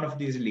ball in one of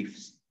these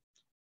leaves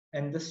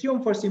and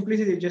assume for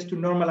simplicity just to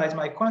normalize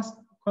my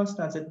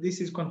constants that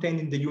this is contained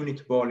in the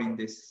unit ball in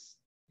this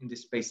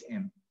space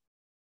M.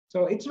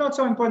 So it's not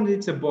so important that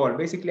it's a ball.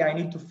 Basically, I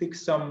need to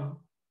fix some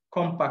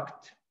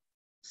compact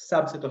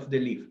subset of the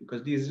leaf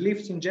because these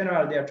leaves in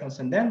general, they are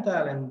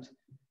transcendental and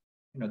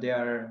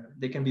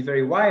they can be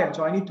very wild.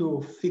 So I need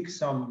to fix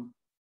some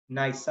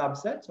nice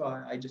subset. So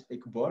I just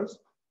take balls.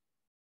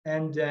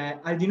 And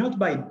I denote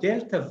by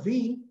delta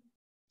V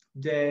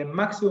the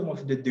maximum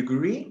of the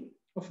degree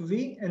of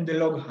V and the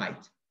log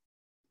height.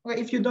 Okay,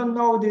 if you don't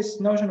know this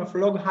notion of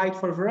log height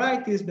for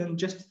varieties, then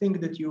just think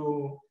that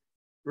you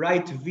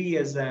write V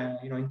as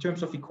in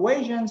terms of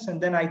equations,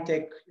 and then I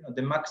take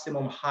the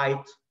maximum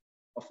height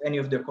of any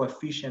of the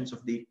coefficients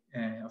of the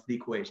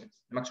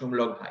equations, the maximum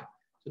log height.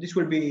 So this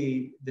will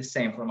be the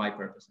same for my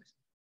purposes.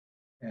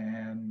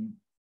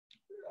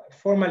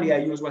 Formally, I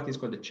use what is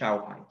called the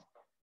Chow height,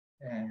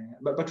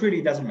 but really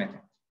it doesn't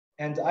matter.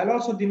 And I'll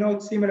also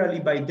denote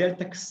similarly by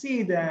delta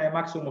xi the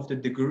maximum of the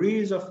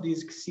degrees of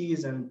these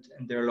x's and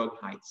their log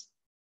heights.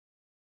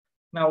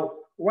 Now,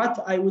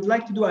 what I would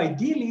like to do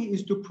ideally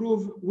is to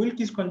prove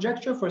Wilkie's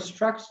conjecture for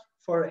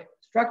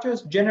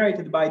structures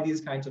generated by these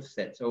kinds of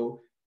sets.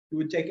 So you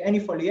would take any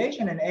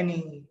foliation and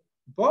any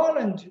ball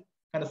and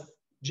kind of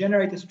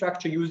generate a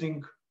structure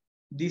using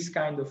this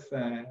kind of,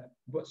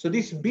 so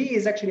this B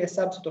is actually a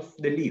subset of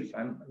the leaf.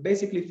 I'm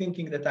basically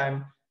thinking that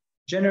I'm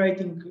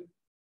generating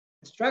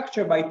a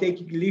structure by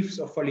taking leaves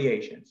of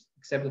foliations,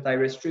 except that I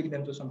restrict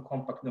them to some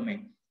compact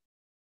domain.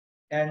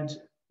 And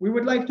we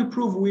would like to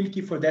prove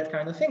Wilkie for that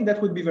kind of thing.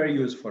 That would be very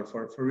useful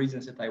for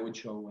reasons that I would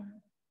show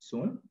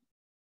soon.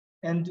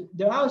 And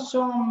there are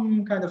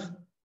some kind of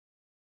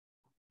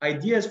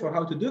ideas for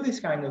how to do this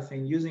kind of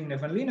thing using the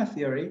Van Lina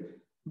theory,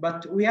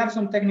 but we have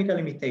some technical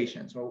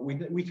limitations. So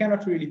we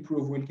cannot really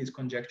prove Wilkie's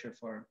conjecture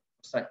for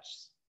such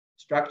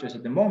structures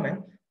at the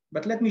moment,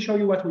 but let me show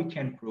you what we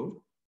can prove.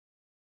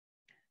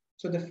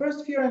 So the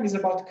first theorem is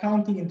about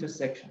counting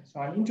intersections. So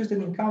I'm interested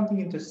in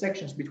counting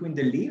intersections between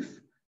the leaf,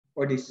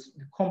 or this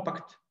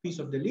compact piece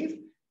of the leaf,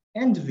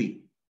 and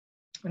V.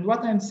 And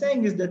what I'm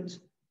saying is that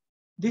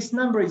this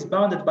number is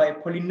bounded by a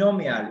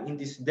polynomial in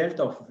this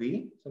delta of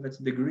V, so that's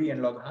degree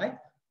and log height,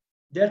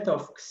 delta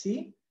of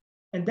xi,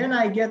 and then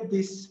I get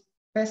this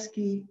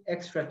pesky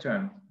extra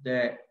term,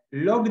 the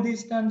log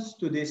distance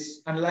to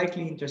this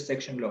unlikely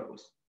intersection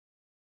locus.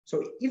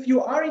 So if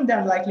you are in the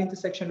unlikely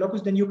intersection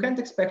locus, then you can't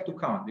expect to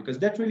count, because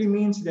that really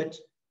means that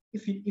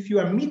if you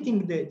are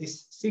meeting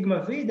this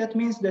sigma V, that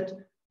means that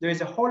there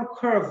is a whole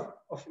curve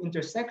of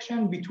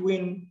intersection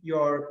between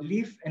your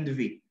leaf and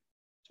V.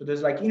 So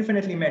there's like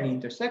infinitely many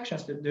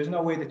intersections, that there's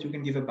no way that you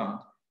can give a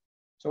bound.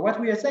 So what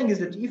we are saying is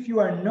that if you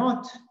are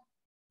not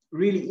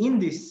really in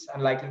this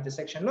unlikely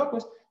intersection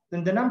locus,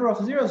 then the number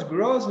of zeros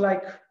grows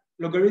like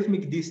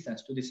logarithmic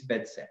distance to this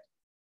bed set.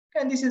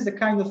 And this is the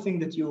kind of thing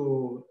that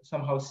you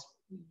somehow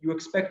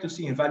expect to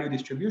see in value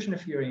distribution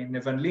theory,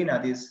 in Van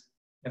Lina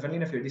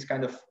theory, this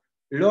kind of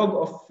log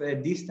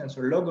of distance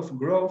or log of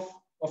growth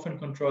often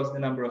controls the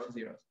number of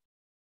zeros.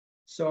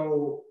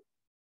 So,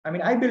 I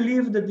mean, I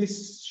believe that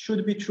this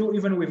should be true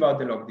even without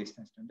the log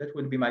distance term. That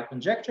would be my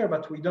conjecture,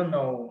 but we don't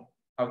know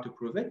how to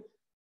prove it.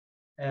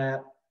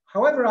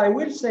 However, I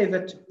will say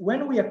that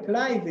when we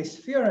apply this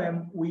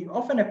theorem, we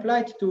often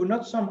apply it to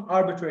not some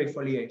arbitrary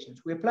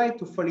foliations. We apply it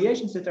to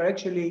foliations that are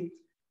actually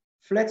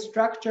flat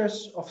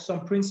structures of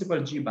some principal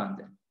G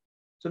bundle.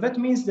 So that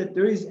means that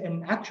there is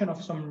an action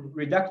of some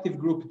reductive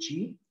group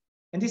G,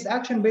 and this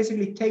action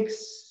basically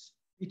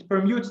it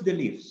permutes the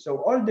leaves. So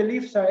all the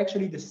leaves are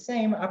actually the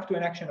same up to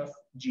an action of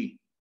G.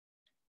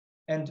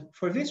 And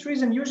for this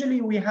reason,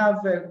 usually we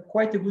have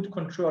quite a good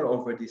control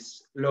over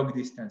this log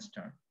distance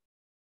term.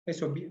 Okay,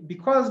 so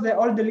because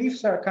all the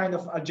leaves are kind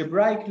of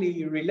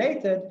algebraically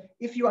related,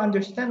 if you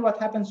understand what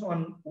happens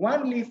on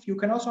one leaf, you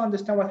can also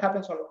understand what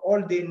happens on all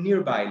the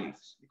nearby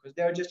leaves, because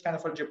they are just kind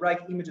of algebraic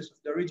images of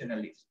the original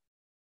leaves.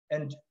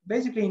 And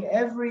basically in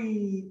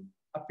every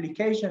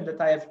application that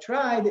I have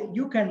tried,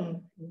 you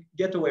can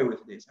get away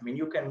with this. I mean,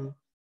 you can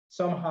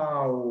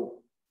somehow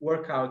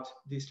work out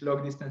this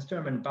log distance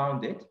term and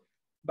bound it.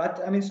 But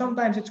I mean,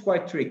 sometimes it's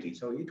quite tricky.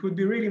 So it would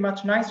be really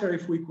much nicer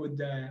if we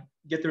could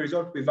get the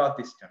result without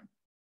this term.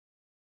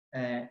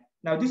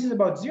 Now, this is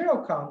about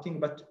zero counting,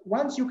 but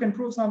once you can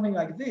prove something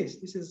like this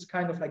is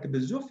kind of like a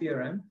Bezout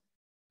theorem,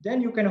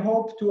 then you can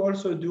hope to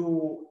also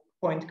do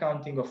point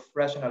counting of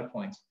rational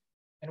points.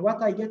 And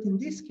what I get in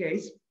this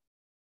case,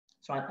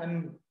 so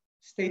I'm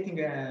stating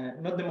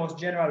not the most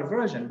general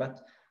version, but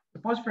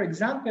suppose, for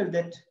example,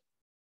 that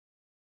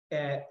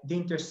the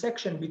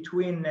intersection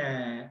between,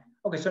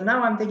 okay, so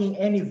now I'm taking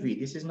any V.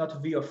 This is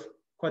not V of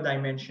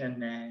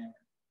codimension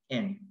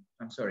n,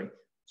 I'm sorry.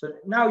 So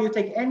now you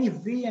take any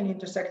V and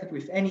intersect it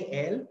with any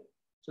L.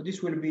 So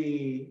this will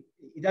be,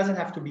 it doesn't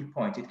have to be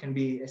point. It can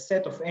be a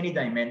set of any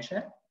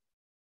dimension.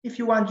 If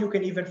you want, you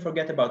can even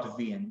forget about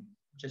V and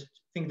just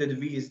think that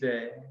V is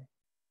the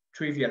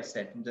trivial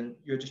set, and then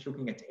you're just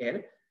looking at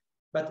L.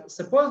 But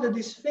suppose that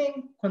this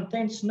thing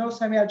contains no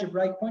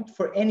semi-algebraic point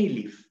for any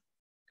leaf,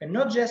 and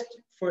not just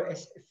for a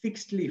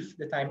fixed leaf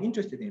that I'm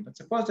interested in, but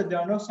suppose that there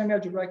are no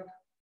semi-algebraic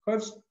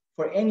curves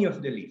for any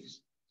of the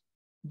leaves.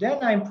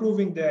 Then I'm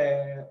proving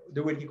the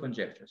Wilkie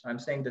conjecture. So I'm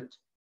saying that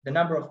the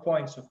number of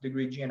points of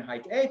degree G and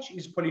height H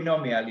is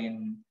polynomial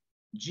in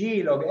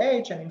G log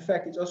H, and in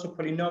fact, it's also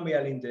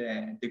polynomial in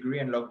the degree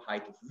and log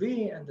height of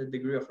V and the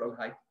degree of log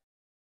height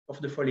of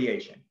the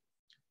foliation.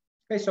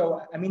 Okay,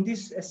 so I mean,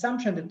 this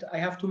assumption that I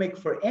have to make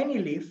for any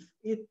leaf,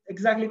 it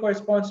exactly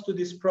corresponds to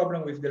this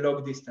problem with the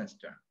log distance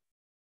term.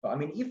 So, I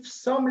mean, if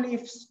some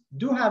leaves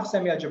do have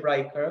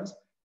semi-algebraic curves,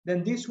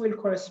 then this will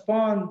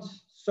correspond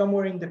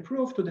somewhere in the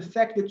proof to the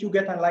fact that you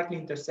get unlikely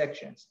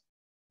intersections.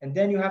 And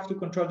then you have to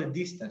control the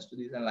distance to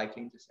these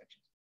unlikely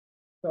intersections.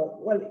 So,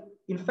 well,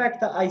 in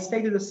fact, I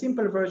stated a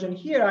simple version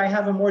here. I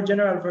have a more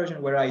general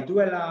version where I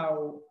do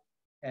allow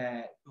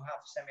to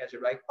have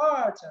semi-algebraic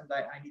parts, and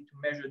I need to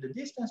measure the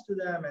distance to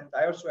them. And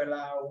I also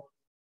allow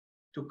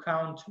to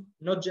count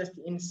not just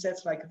in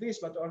sets like this,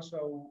 but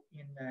also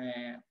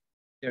in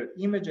their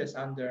images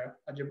under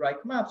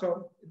algebraic maps.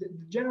 So the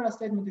general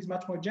statement is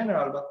much more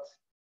general, but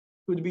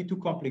could be too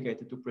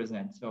complicated to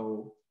present.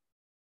 So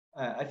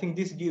I think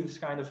this gives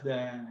kind of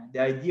the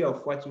idea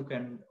of what you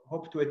can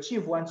hope to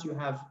achieve once you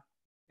have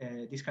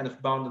this kind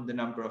of bound on the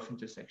number of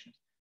intersections.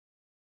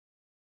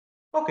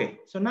 Okay,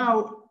 so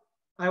now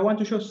I want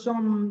to show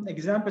some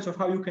examples of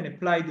how you can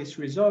apply this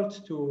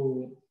result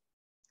to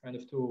kind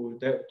of to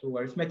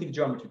arithmetic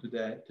geometry,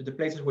 to the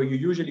places where you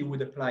usually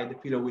would apply the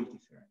Pila-Wilkie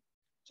theorem.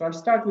 So I'll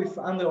start with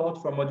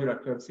Andre-Oort for modular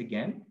curves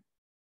again.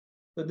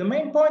 So the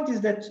main point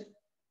is that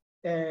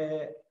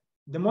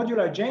the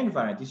modular J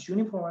invariant, this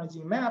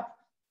uniformizing map,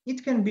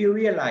 it can be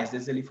realized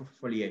as a leaf of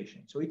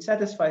foliation. So it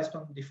satisfies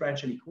some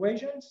differential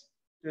equations.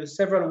 There's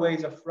several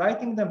ways of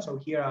writing them. So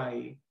here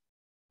I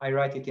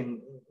write it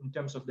in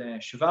terms of the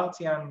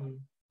Schwarzian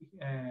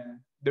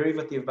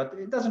derivative, but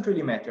it doesn't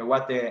really matter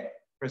what the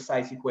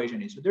precise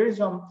equation is. So there is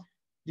some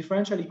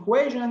differential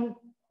equation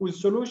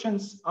whose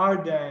solutions are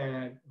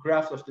the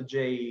graph of the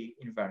J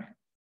invariant.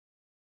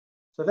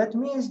 So that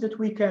means that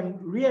we can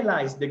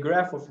realize the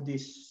graph of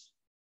this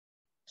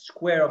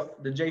square of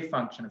the J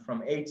function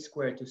from H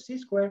squared to C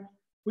squared.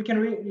 We can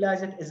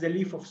realize it as a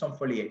leaf of some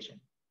foliation.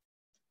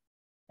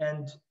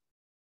 And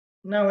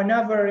now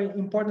another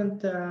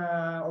important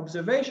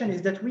observation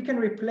is that we can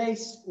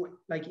replace,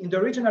 like in the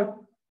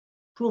original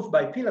proof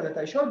by Pila that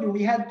I showed you,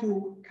 we had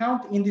to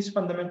count in this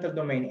fundamental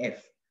domain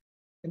F.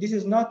 And this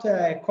is not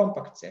a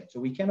compact set, so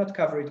we cannot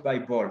cover it by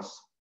balls.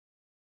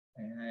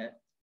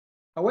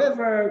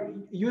 However,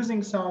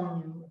 using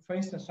some, for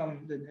instance,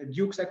 the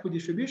Duke's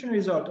equidistribution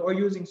result or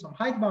using some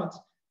height bounds,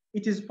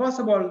 it is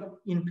possible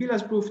in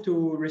Pila's proof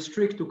to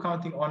restrict to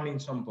counting only in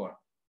some ball.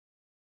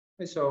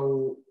 Okay,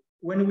 so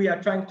when we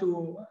are trying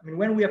to, I mean,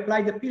 when we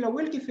apply the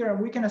Pila-Wilkie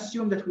theorem, we can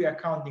assume that we are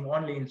counting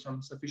only in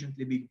some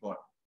sufficiently big ball.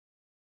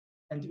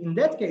 And in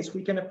that case,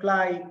 we can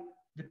apply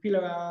the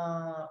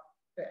Pila,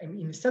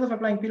 instead of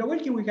applying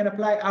Pila-Wilkie, we can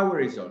apply our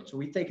result. So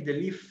we take the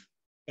leaf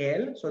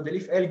L. So the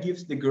leaf L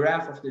gives the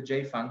graph of the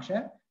J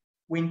function.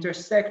 We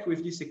intersect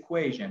with this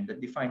equation that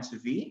defines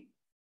V.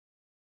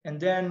 And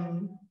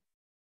then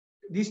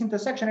this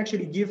intersection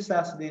actually gives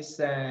us this,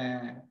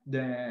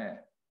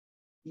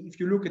 if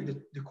you look at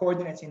the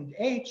coordinates in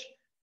H,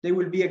 they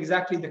will be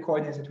exactly the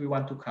coordinates that we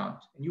want to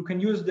count. And you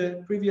can use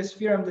the previous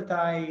theorem that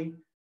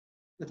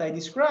I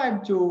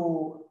described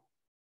to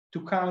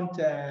count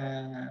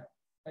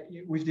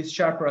with this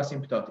sharper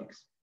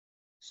asymptotics.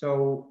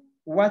 So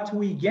what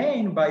we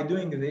gain by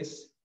doing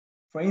this,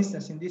 for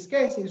instance, in this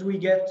case, is we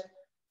get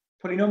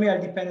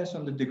polynomial dependence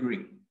on the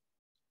degree.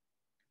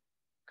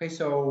 Okay,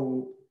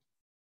 so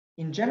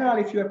in general,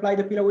 if you apply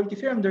the Pila-Wilkie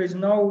theorem, there is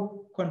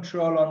no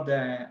control on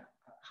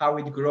how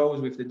it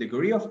grows with the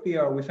degree of P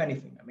or with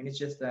anything. I mean, it's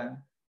just a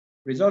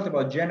result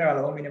about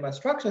general or minimal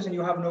structures, and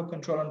you have no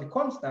control on the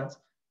constants.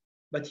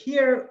 But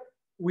here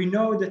we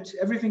know that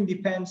everything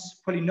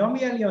depends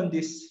polynomially on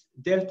this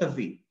delta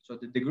V, so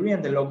the degree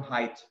and the log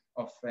height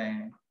of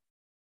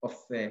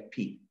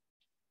P.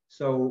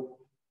 So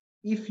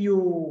if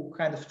you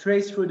kind of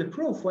trace through the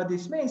proof, what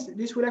this means,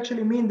 this will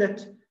actually mean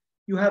that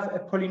you have a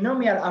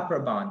polynomial upper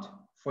bound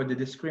for the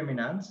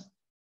discriminants.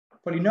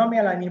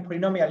 Polynomial, I mean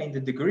polynomial in the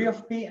degree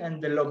of P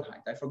and the log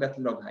height. I forgot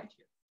the log height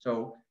here.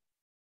 So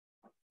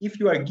if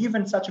you are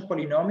given such a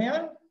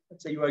polynomial,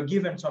 let's say you are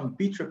given some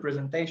bit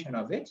representation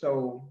of it.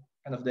 So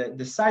kind of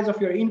the size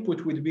of your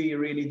input would be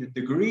really the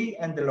degree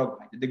and the log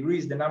height. The degree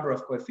is the number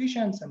of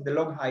coefficients and the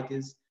log height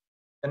is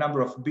the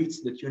number of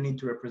bits that you need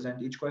to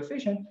represent each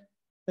coefficient.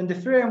 Then the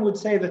theorem would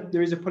say that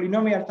there is a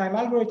polynomial time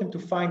algorithm to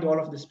find all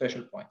of the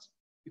special points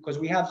because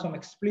we have some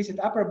explicit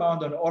upper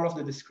bound on all of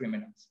the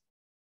discriminants.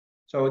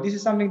 So this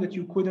is something that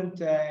you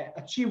couldn't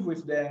achieve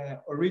with the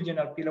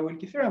original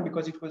Pila-Wilkie theorem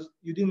because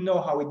you didn't know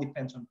how it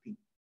depends on P.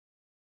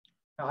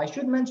 Now I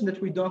should mention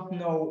that we don't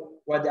know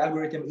what the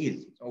algorithm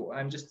is. So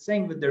I'm just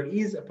saying that there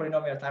is a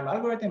polynomial time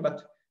algorithm,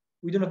 but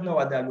we do not know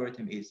what the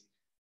algorithm is.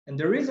 And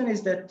the reason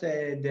is that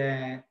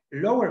the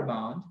lower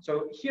bound,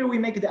 so here we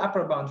make the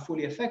upper bound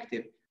fully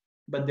effective,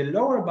 but the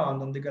lower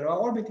bound on the Galois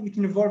orbit, it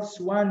involves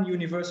one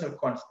universal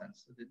constant.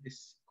 So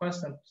this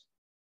constant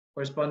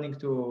corresponding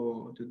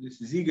to this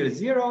Ziegler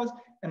zeros.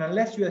 And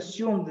unless you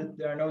assume that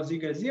there are no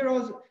Ziegler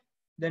zeros,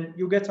 then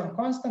you get some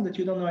constant that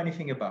you don't know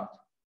anything about.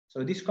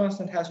 So this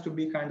constant has to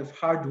be kind of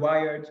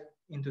hardwired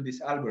into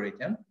this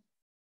algorithm.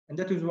 And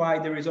that is why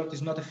the result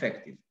is not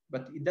effective.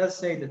 But it does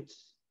say that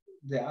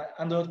the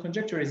Andre-Oort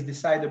conjecture is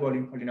decidable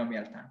in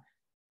polynomial time.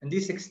 And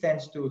this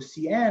extends to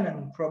Cn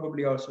and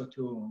probably also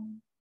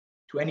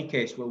to any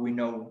case where we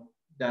know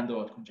the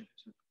Andre-Oort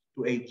conjecture,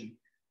 to Ag.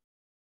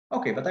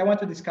 Okay, but I want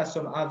to discuss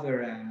some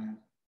other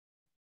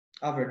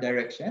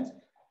directions.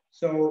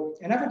 So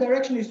another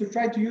direction is to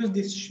try to use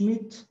this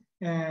Schmidt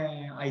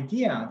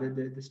idea,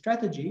 the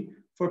strategy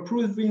for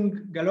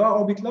proving Galois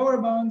orbit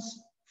lower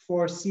bounds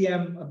for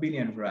CM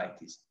abelian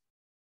varieties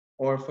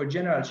or for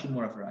general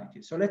Shimura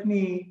varieties. So let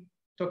me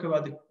talk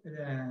about the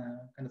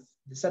kind of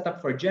the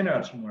setup for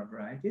general Shimura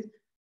varieties.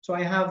 So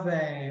I have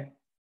a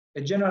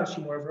general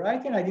Shimura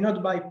variety, and I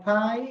denote by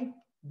pi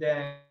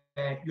the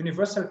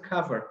universal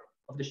cover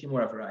of the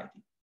Shimura variety.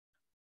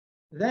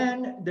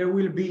 Then there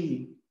will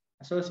be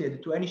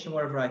associated to any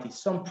Shimura variety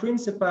some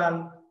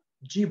principal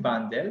G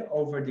bundle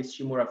over this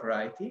Shimura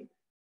variety.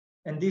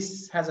 And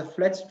this has a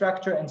flat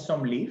structure and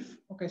some leaf.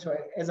 Okay, so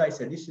as I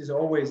said, this is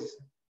always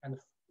kind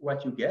of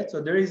what you get.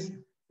 So there is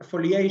a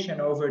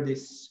foliation over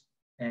this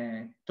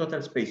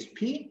total space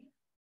P.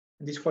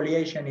 This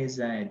foliation is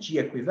G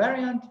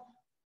equivariant.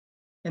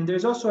 And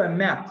there's also a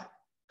map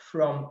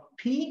from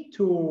P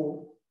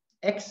to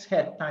X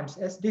hat times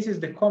S. This is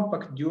the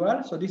compact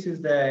dual. So this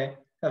is the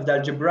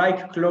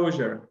algebraic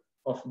closure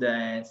of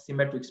the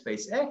symmetric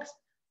space X.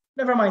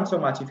 Never mind so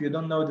much if you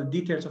don't know the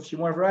details of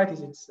Shimura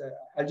varieties. It's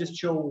I'll just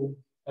show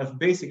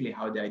basically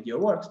how the idea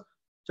works.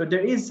 So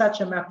there is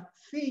such a map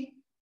phi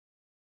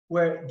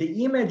where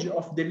the image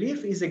of the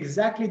leaf is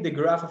exactly the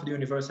graph of the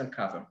universal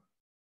cover.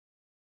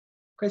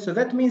 Okay, so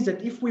that means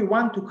that if we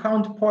want to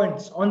count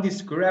points on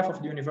this graph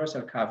of the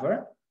universal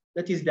cover,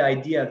 that is the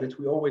idea that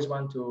we always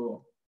want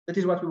to, that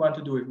is what we want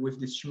to do with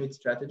this Schmidt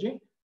strategy.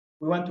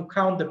 We want to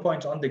count the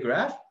points on the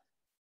graph.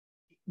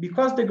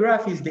 Because the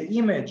graph is the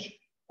image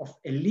of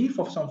a leaf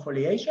of some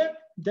foliation,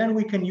 then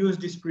we can use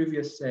this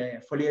previous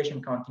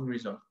foliation counting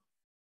result.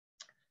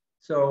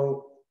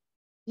 So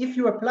if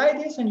you apply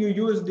this and you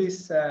use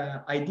this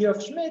idea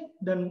of Schmidt,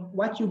 then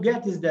what you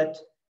get is that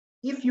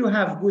if you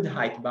have good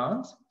height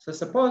bounds, so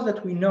suppose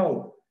that we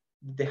know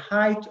the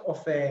height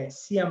of a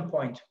CM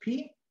point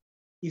P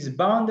is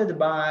bounded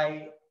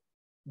by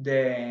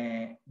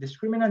the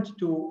discriminant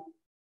to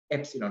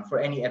epsilon for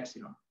any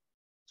epsilon.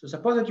 So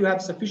suppose that you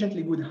have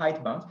sufficiently good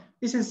height bounds.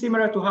 This is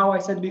similar to how I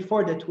said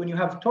before that when you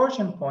have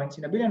torsion points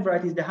in abelian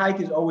varieties, the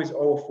height is always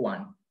O of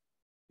 1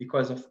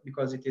 because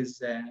it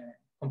is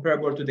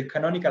comparable to the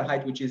canonical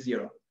height, which is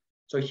 0.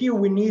 So here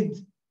we need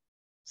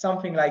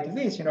something like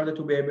this in order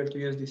to be able to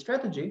use this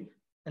strategy.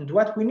 And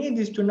what we need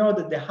is to know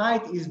that the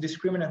height is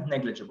discriminant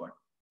negligible.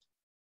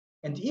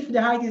 And if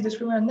the height is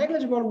discriminant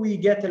negligible, we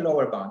get a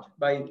lower bound.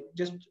 By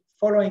just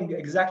following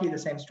exactly the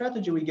same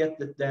strategy, we get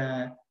that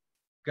the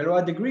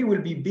Galois degree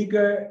will be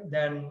bigger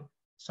than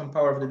some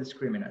power of the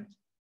discriminant.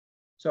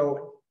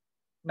 So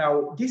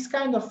now this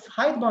kind of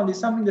height bound is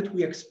something that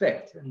we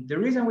expect. And the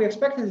reason we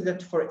expect it is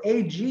that for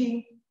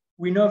AG,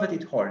 we know that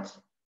it holds.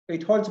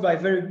 It holds by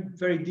very,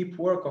 very deep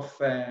work of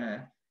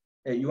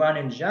Yuan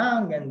and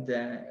Zhang, and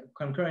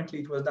concurrently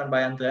it was done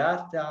by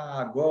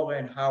Andre-Oort,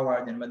 Goren,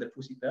 Howard, and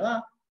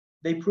Madepussi-Perra.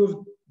 They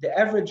proved the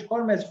average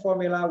Kolmez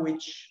formula,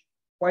 which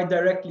quite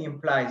directly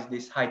implies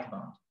this height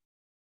bound.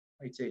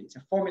 It's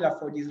a formula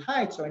for this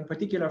height. So in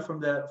particular, from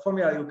the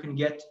formula, you can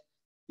get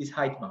this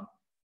height bound.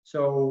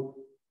 So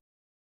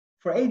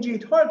for AG,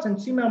 it holds, and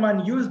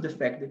Zimmermann used the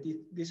fact that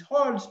this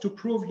holds to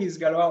prove his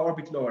Galois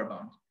orbit lower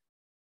bound.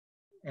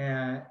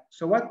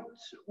 So what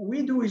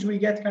we do is we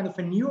get kind of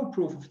a new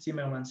proof of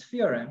Zimmermann's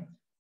theorem,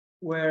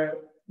 where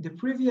the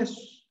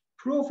previous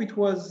proof, it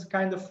was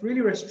kind of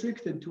really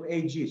restricted to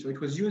AG. So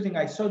it was using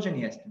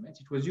isogeny estimates.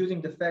 It was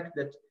using the fact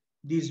that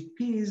these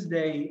P's,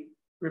 they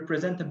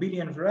represent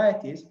abelian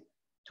varieties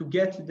to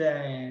get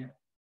the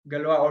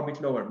Galois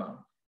orbit lower bound.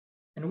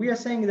 And we are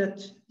saying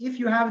that if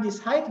you have this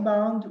height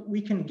bound,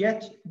 we can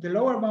get the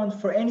lower bound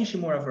for any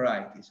Shimura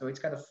variety. So it's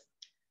kind of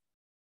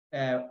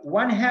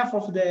one half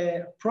of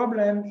the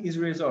problem is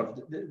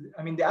resolved.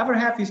 The other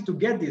half is to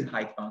get these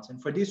height bounds.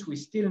 And for this, we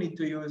still need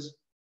to use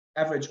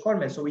average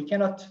Kolmez. So we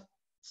cannot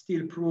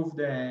still prove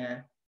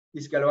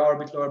this Galois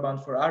orbit lower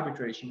bound for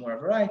arbitrary Shimura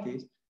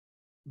varieties.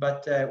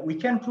 But we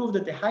can prove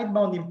that the height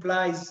bound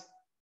implies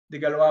the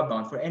Galois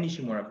bound for any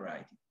Shimura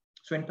variety.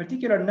 So in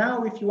particular,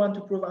 now, if you want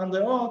to prove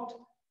Andre-Oort,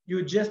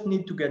 you just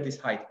need to get this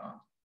height bound.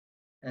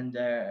 And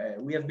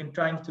we have been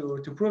trying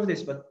to prove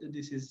this, but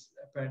this is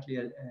apparently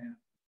a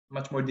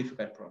much more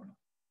difficult problem.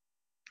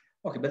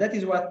 Okay, but that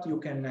is what you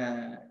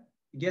can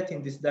get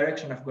in this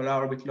direction of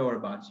Galois orbit lower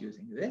bounds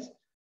using this.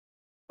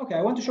 Okay,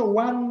 I want to show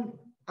one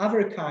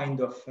other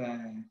kind of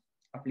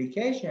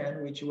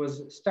application, which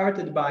was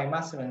started by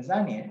Masser and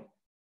Zanier.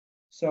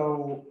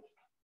 So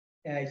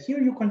here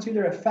you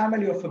consider a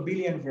family of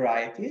abelian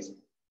varieties.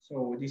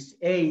 So this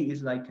A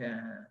is like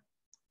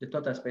the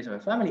total space of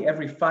a family.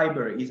 Every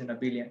fiber is an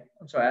abelian.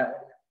 I'm sorry,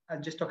 I'll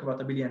just talk about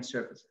abelian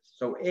surfaces.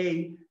 So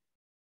A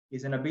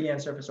is an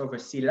abelian surface over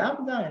C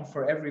lambda, and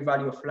for every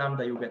value of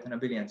lambda, you get an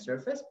abelian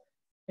surface.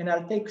 And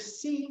I'll take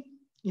C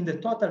in the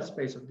total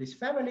space of this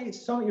family,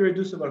 some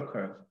irreducible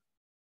curve.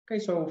 Okay,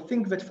 so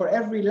think that for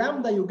every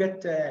lambda, you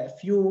get a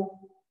few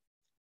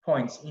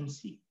points in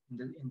C.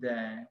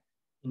 in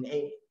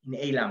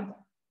a lambda.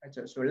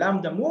 Right? So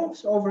lambda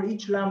moves. Over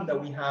each lambda,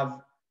 we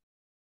have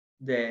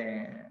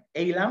the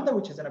a lambda,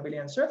 which is an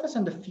abelian surface,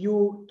 and a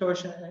few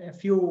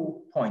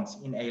points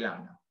in a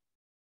lambda.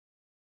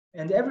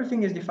 And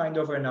everything is defined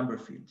over a number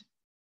field.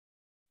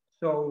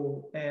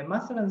 So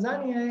Massel and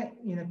Zanier,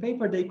 in a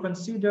paper, they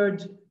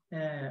considered,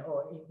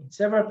 or in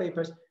several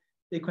papers,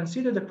 they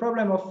considered the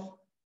problem of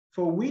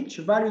for which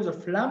values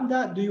of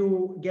lambda do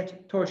you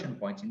get torsion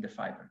points in the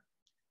fiber.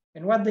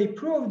 And what they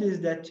proved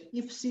is that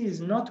if C is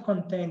not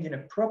contained in a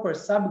proper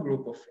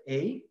subgroup of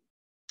A,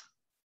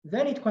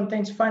 then it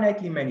contains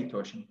finitely many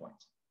torsion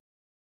points.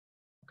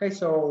 Okay,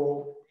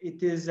 so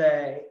it is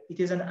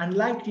an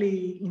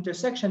unlikely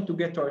intersection to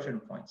get torsion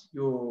points.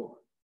 You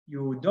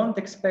don't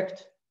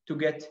expect to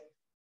get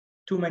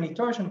too many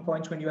torsion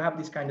points when you have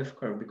this kind of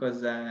curve,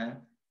 because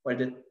well,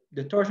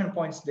 the torsion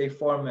points, they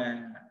form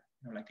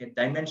like a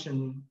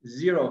dimension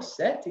 0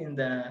 set in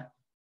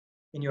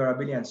your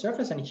abelian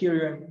surface, and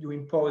here you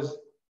impose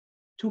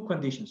two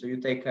conditions. So you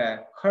take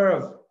a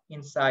curve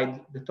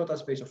inside the total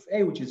space of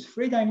A, which is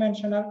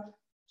 3-dimensional.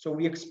 So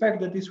we expect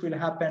that this will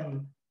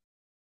happen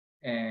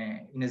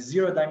in a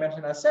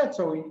 0-dimensional set.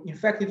 So in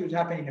fact, it would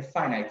happen in a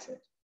finite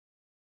set,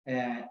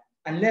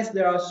 unless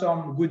there are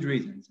some good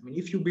reasons. I mean,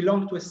 if you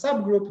belong to a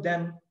subgroup,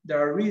 then there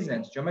are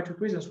reasons, geometric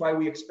reasons, why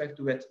we expect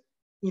to get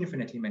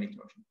infinitely many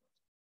torsion points.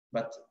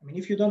 But I mean,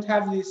 if you don't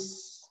have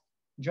this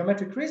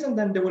geometric reason,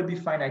 then there will be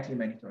finitely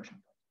many torsion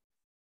points.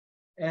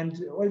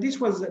 And well, this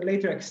was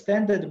later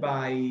extended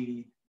by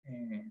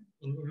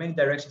in many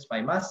directions by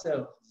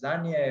Massel,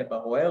 Zanier,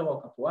 Barroero,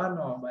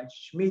 Capuano, by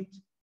Schmidt,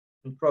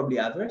 and probably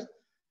others.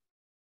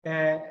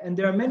 And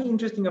there are many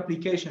interesting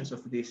applications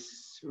of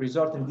this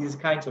result and these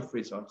kinds of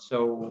results.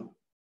 So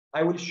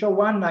I will show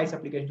one nice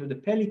application to the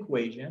Pell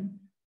equation.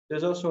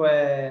 There's also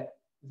a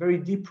very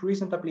deep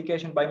recent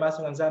application by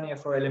Massel and Zanier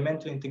for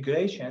elementary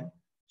integration.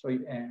 So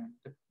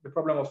the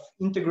problem of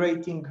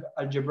integrating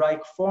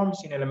algebraic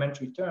forms in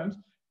elementary terms.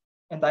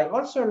 And I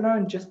also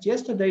learned just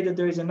yesterday that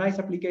there is a nice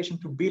application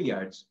to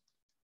billiards.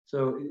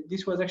 So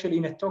this was actually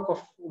in a talk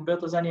of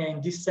Umberto Zanier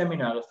in this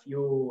seminar a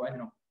few, I don't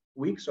know,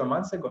 weeks or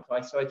months ago. So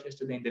I saw it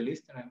yesterday in the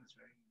list and I was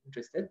very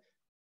interested.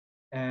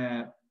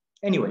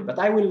 Anyway, but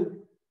I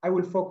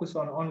will focus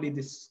on only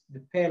the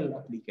Pell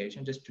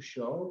application just to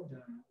show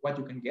what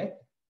you can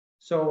get.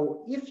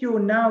 So if you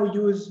now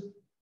use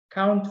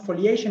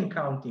foliation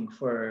counting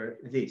for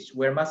this,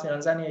 where Massel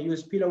and Zanier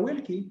use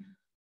Pila-Wilkie,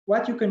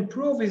 what you can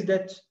prove is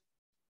that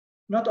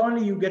not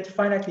only you get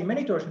finitely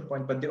many torsion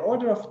points, but the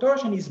order of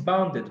torsion is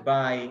bounded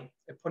by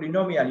a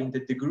polynomial in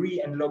the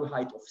degree and log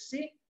height of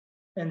C,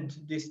 and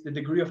the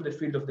degree of the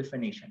field of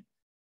definition.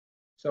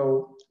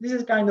 So this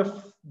is kind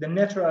of the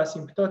natural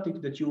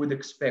asymptotic that you would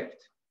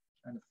expect,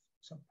 kind of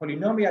some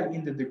polynomial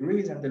in the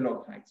degrees and the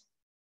log heights.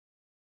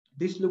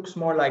 This looks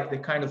more like the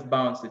kind of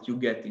bounds that you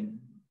get in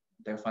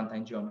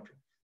Diophantine geometry.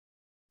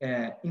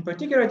 In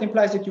particular, it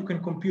implies that you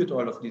can compute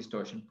all of these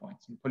torsion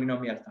points in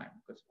polynomial time,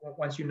 because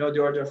once you know the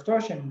order of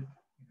torsion,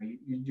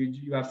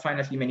 you have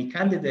finitely many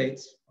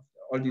candidates of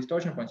all these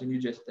torsion points, and you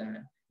just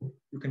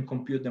you can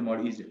compute them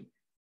all easily.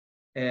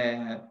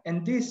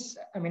 And this,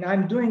 I mean,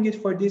 I'm doing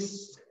it for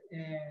this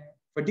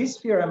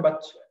theorem,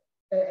 but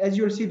as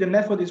you'll see, the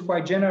method is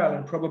quite general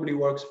and probably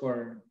works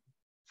for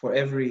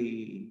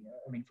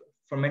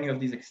many of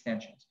these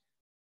extensions.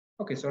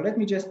 Okay, so let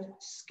me just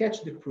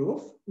sketch the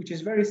proof, which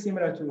is very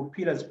similar to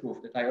Pila's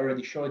proof that I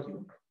already showed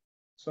you.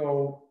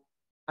 So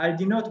I'll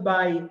denote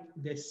by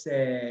this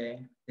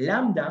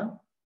lambda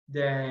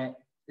the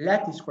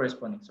lattice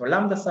corresponding. So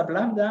lambda sub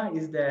lambda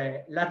is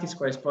the lattice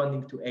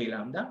corresponding to a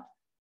lambda.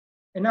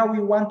 And now we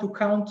want to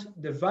count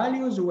the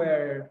values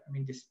where, I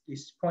mean,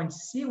 this point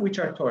C, which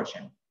are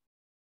torsion.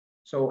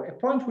 So a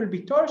point will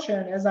be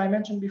torsion, as I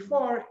mentioned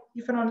before,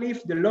 if and only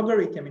if the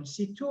logarithm in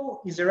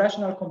C2 is a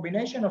rational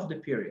combination of the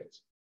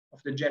periods,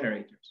 of the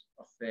generators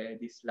of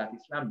this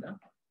lattice lambda.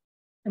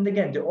 And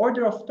again, the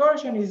order of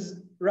torsion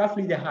is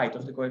roughly the height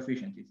of the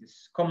coefficient. It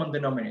is common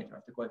denominator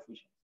of the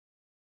coefficient.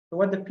 So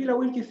what the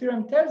Pila-Wilkie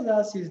theorem tells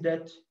us is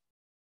that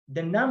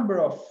the number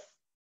of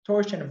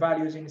torsion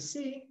values in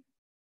C,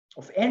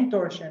 of n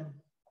torsion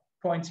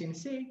points in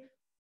C,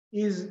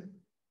 is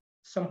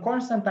some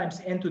constant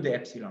times n to the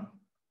epsilon.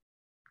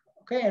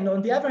 Okay, and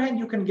on the other hand,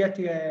 you can get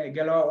a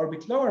Galois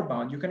orbit lower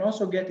bound. You can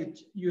also get it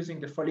using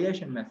the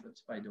foliation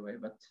methods, by the way,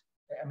 but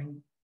I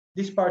mean,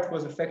 this part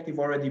was effective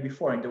already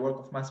before in the work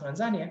of Massel and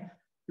Zanier.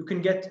 You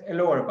can get a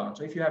lower bound.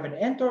 So if you have an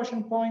n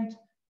torsion point,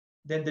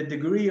 then the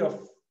degree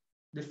of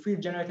the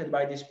field generated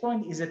by this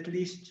point is at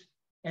least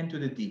n to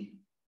the d.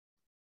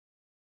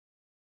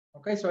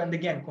 Okay, so and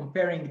again,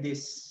 comparing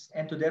this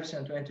n to the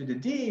epsilon to n to the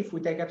d, if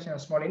we take epsilon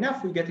small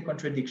enough, we get a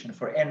contradiction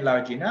for n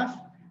large enough.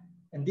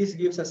 And this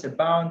gives us a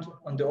bound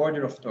on the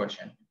order of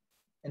torsion.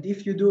 And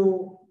if you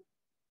do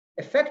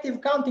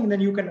effective counting,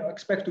 then you can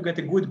expect to get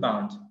a good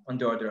bound on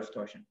the order of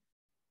torsion.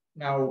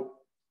 Now,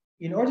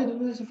 in order to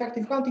do this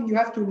effective counting, you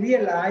have to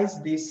realize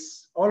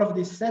all of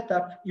this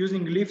setup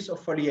using glyphs of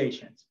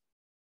foliations.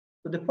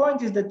 So the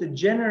point is that the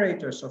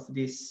generators of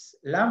this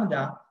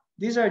lambda,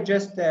 these are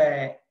just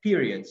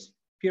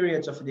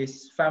periods of this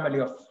family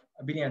of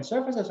abelian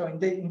surfaces. So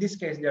in this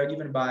case, they are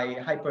given by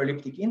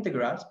hyperelliptic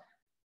integrals,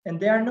 and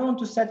they are known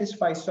to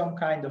satisfy some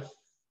kind of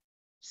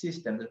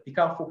system, the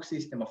Picard-Fuchs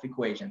system of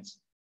equations.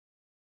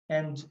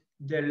 And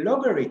the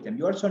logarithm,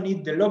 you also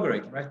need the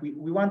logarithm, right?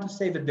 We want to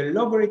say that the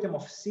logarithm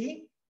of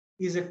C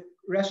is a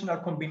rational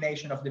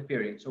combination of the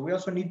period. So we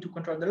also need to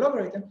control the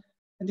logarithm.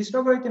 And this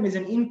logarithm is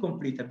an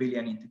incomplete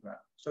abelian integral.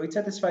 So it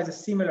satisfies a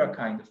similar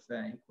kind of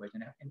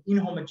equation, an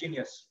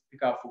inhomogeneous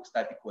Picard-Fuchs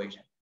type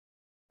equation.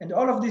 And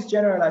all of this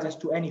generalizes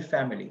to any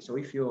family. So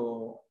if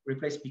you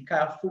replace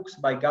Picard-Fuchs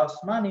by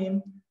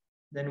Gauss-Manin,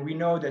 then we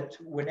know that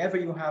whenever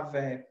you have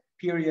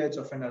periods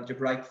of an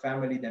algebraic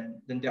family,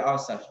 then there are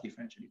such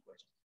differential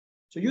equations.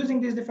 So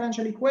using these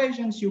differential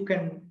equations, you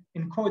can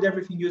encode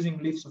everything using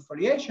lifts of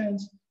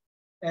foliations,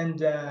 and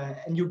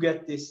you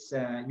get this,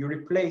 you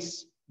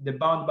replace the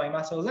bound by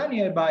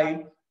Maser-Zannier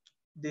by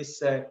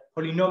this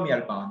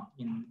polynomial bound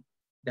in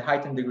the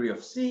height and degree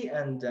of C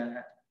and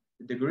the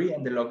degree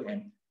and the log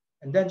n.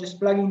 And then just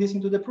plugging this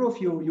into the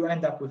proof, you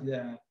end up with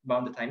the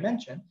bound that I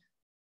mentioned.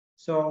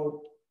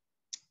 So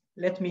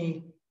let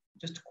me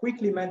just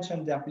quickly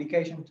mention the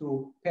application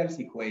to Pell's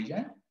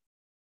equation.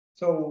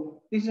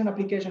 So this is an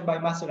application by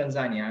Maser and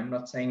Zannier. I'm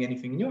not saying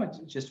anything new, it's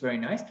just very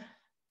nice.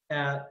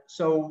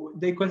 So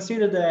they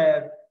consider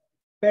the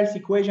Pell's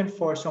equation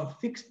for some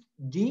fixed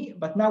d,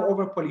 but now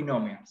over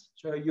polynomials.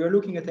 So you're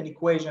looking at an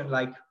equation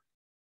like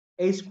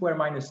a squared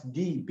minus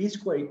d b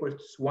squared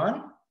equals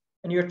 1,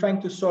 and you're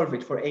trying to solve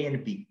it for a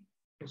and b.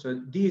 So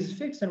d is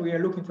fixed, and we are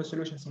looking for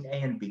solutions in a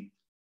and b.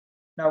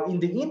 Now in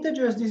the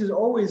integers, this is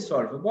always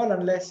solvable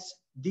unless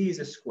d is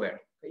a square.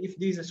 If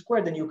d is a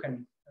square, then you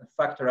can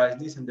factorize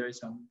this, and there is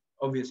some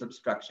obvious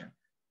abstraction.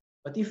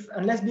 But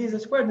unless d is a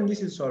square, then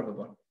this is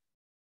solvable.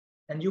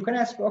 And you can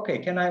ask, okay,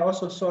 can I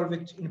also solve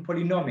it in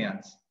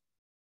polynomials?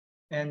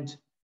 And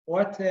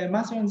what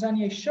Maser and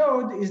Zannier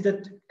showed is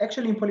that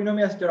actually in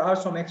polynomials, there are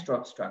some extra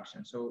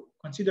abstractions. So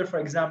consider, for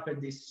example,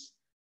 this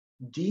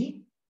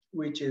d,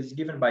 which is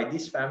given by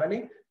this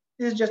family.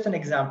 This is just an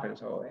example.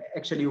 So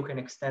actually you can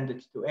extend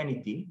it to any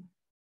d,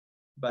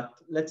 but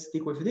let's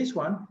stick with this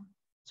one.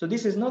 So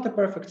this is not a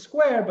perfect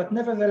square, but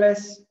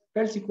nevertheless,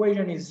 Pell's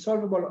equation is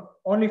solvable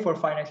only for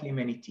finitely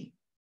many t.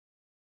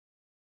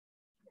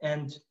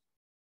 And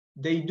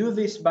they do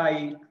this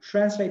by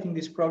translating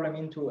this problem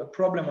into a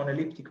problem on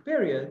elliptic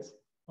periods,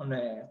 on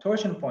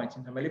torsion points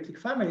in some elliptic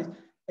families.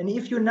 And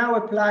if you now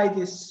apply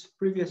this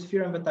previous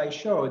theorem that I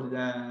showed,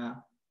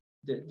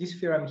 this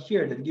theorem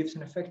here that gives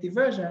an effective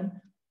version,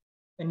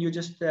 and you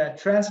just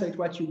translate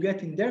what you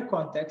get in their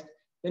context,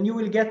 then you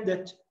will get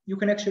that you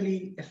can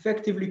actually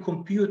effectively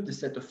compute the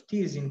set of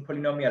t's in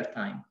polynomial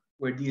time,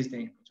 where d is the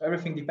input. So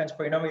everything depends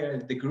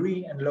polynomial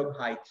degree and log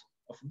height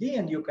of d,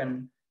 and you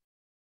can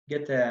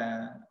get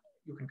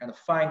you can kind of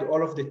find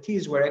all of the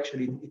t's where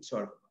actually it's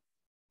solvable.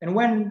 And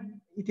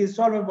when it is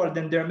solvable,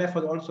 then their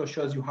method also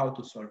shows you how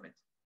to solve it.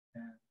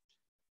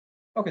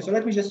 Okay, so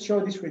let me just show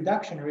this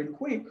reduction real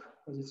quick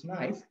because it's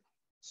nice.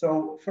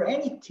 So for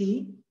any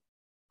t,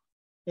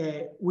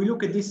 we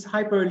look at this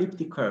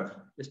hyperelliptic curve.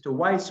 Just the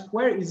y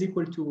square is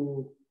equal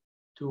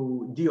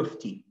to d of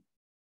t.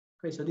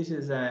 Okay, so this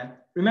is,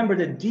 remember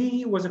that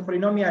d was a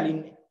polynomial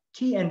in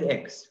t and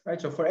x,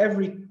 right? So for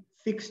every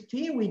fixed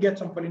t, we get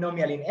some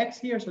polynomial in x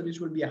here, so this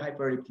will be a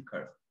hyperelliptic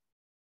curve.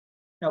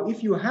 Now,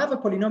 if you have a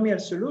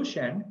polynomial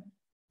solution,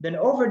 then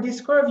over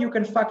this curve, you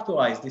can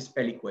factorize this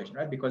Pell equation,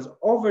 right? Because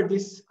over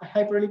this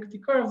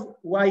hyperelliptic curve,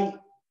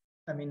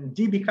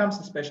 d becomes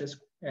a special,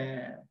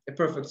 a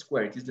perfect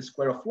square. It is the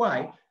square of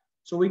y.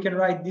 So we can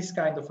write this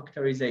kind of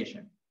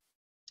factorization.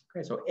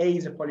 Okay, so a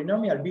is a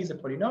polynomial, b is a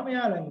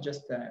polynomial, and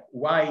just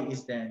y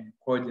is the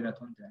coordinate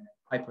on the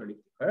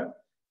hyperelliptic curve.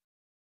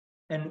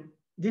 And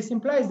this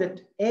implies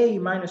that a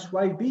minus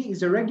yb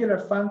is a regular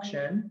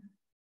function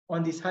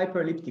on this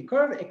hyperelliptic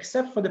curve,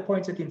 except for the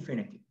points at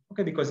infinity.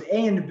 Okay, because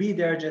a and b,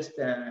 they're just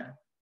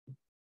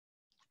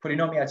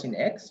polynomials in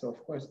x. So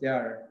of course they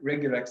are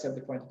regular except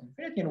the point at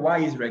infinity, and y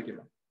is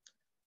regular.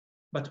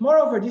 But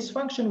moreover, this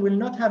function will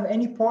not have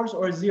any poles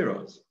or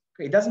zeros.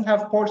 Okay, it doesn't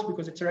have poles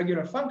because it's a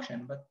regular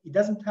function, but it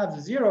doesn't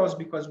have zeros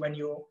because when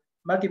you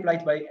multiply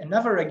it by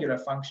another regular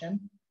function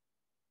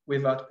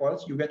without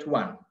poles, you get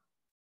 1.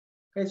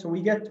 Okay, so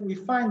we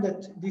find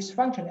that this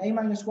function a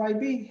minus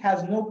yb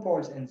has no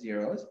poles and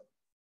zeros.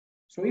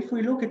 So if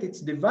we look at its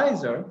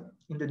divisor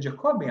in the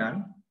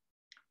Jacobian,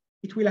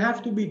 it will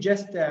have to be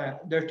just, there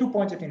are 2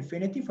 points at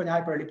infinity for the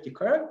hyperelliptic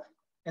curve,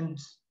 and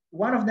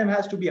one of them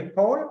has to be a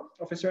pole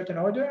of a certain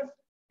order,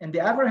 and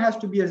the other has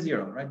to be a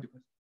 0, right?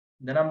 Because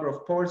the number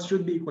of poles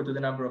should be equal to the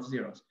number of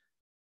zeros.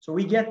 So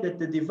we get that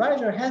the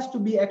divisor has to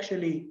be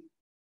actually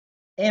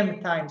m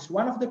times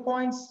one of the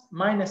points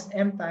minus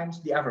m times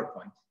the other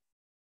point.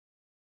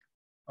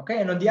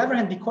 Okay, and on the other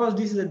hand, because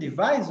this is a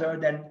divisor,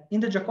 then in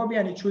the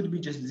Jacobian, it should be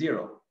just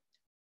 0.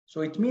 So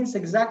it means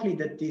exactly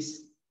that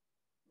this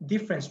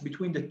difference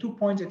between the 2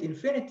 points at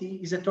infinity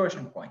is a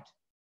torsion point.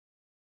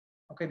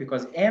 Okay,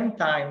 because m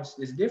times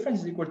this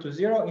difference is equal to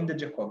 0 in the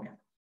Jacobian.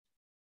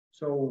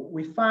 So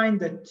we find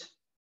that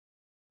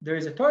there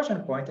is a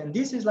torsion point, and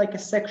this is like a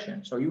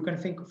section. So you can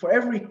think for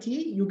every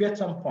t, you get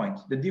some point,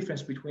 the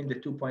difference between the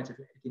 2 points at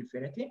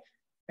infinity.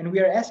 And we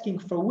are asking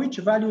for which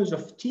values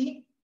of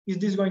t is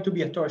this going to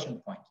be a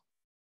torsion point.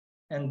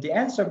 And the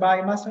answer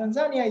by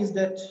Mastrenzania is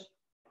that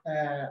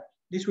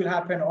this will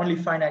happen only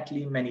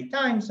finitely many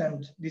times.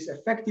 And this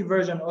effective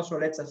version also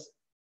lets us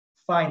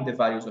find the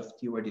values of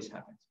t where this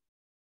happens.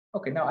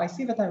 Okay, now I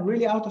see that I'm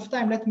really out of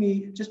time. Let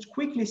me just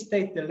quickly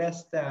state the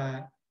last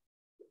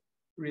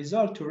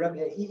result to wrap,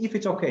 if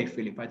it's okay,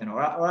 Philip, I don't know,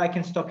 or I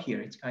can stop here.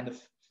 It's kind of,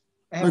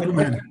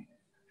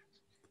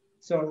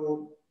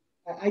 so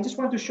I just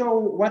want to show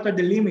what are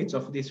the limits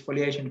of this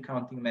foliation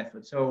counting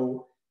method.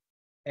 So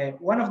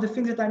one of the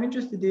things that I'm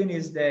interested in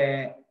is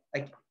the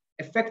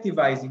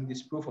effectivizing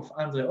this proof of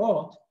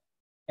Andre-Oort,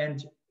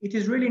 and it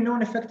is really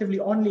known effectively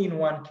only in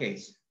one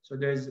case. So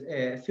there's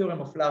a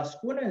theorem of Lars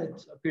Kuhne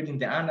that appeared in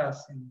the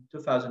Annals in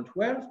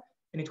 2012,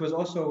 and it was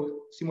also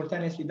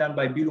simultaneously done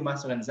by Bilu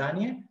Masser and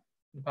Zanye,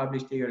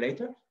 published a year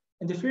later.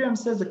 And the theorem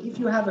says that if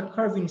you have a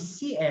curve in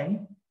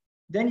Cn,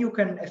 then you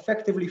can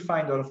effectively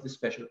find all of the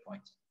special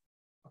points.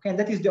 Okay, and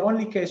that is the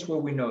only case where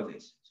we know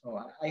this. So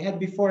I had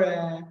before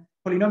a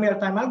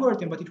polynomial-time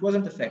algorithm, but it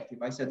wasn't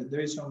effective. I said that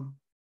there is some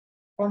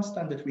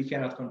constant that we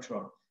cannot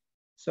control.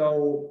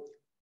 So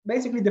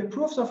basically the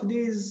proofs of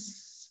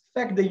this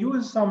fact, they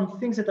use some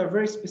things that are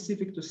very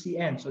specific to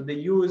Cn. So they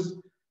use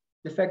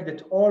the fact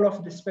that all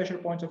of the special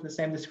points of the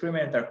same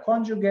discriminant are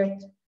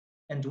conjugate,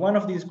 and one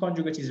of these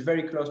conjugates is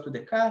very close to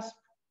the cusp.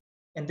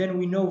 And then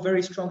we know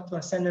very strong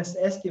transcendence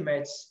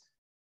estimates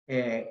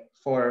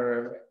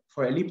for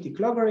elliptic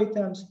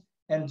logarithms.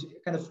 And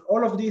kind of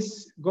all of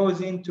this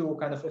goes into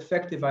kind of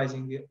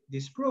effectivizing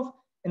this proof.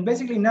 And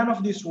basically none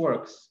of this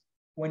works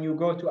when you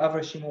go to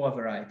Aver-Shimura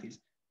varieties.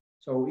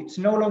 So it's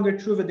no longer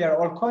true that they are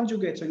all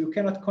conjugate, so you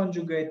cannot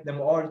conjugate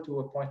them all to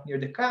a point near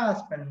the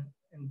cusp, and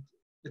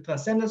the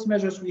transcendence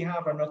measures we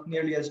have are not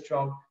nearly as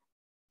strong.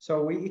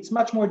 So it's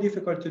much more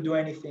difficult to do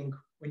anything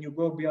when you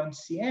go beyond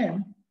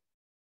Cn.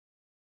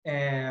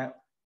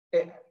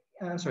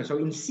 I'm sorry, so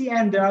in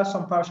Cn, there are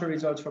some partial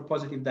results for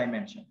positive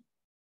dimension.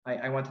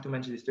 I wanted to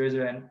mention this. There is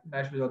a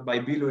nice result by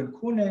Bilu and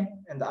Kuhne,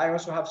 and I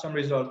also have some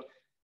result.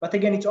 But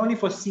again, it's only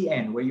for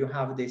Cn where you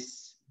have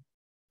this,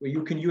 where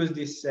you can use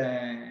these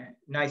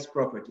nice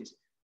properties.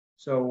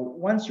 So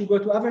once you go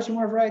to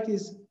Aver-Shimura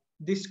varieties,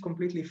 this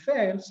completely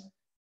fails.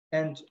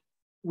 And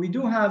we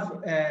do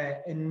have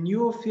a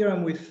new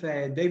theorem with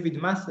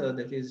David Masser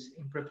that is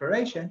in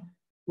preparation,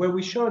 where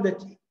we show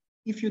that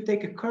if you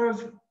take a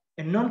curve,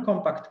 a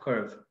non-compact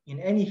curve in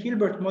any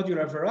Hilbert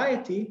modular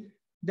variety,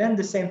 then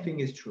the same thing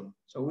is true.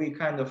 So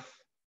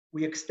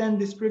we extend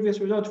this previous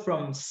result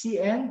from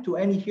Cn to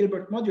any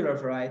Hilbert modular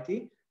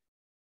variety,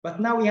 but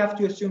now we have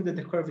to assume that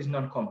the curve is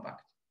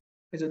non-compact.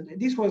 So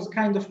this was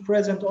kind of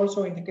present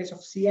also in the case of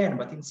Cn,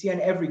 but in Cn,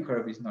 every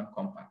curve is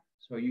non-compact.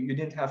 So you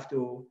didn't have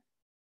to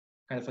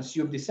kind of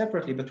assume this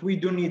separately, but we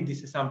do need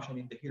this assumption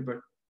in the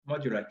Hilbert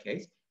modular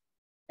case.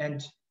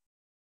 And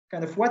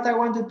kind of what I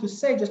wanted to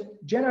say, just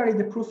generally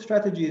the proof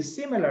strategy is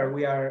similar.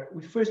 We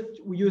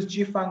use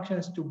G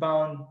functions to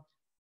bound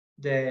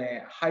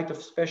the height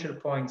of special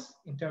points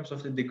in terms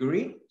of the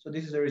degree. So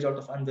this is a result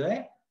of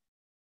Andre.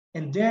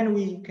 And then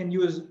we can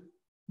use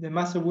the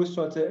Masser-Wurst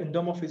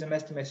endomorphism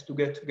estimates to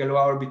get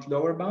Galois orbit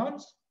lower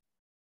bounds.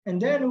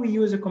 And then we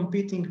use a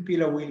competing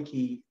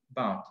Pila-Wilkie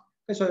bound.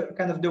 Okay, so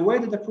kind of the way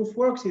that the proof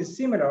works is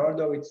similar,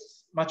 although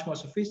it's much more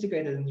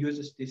sophisticated and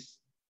uses these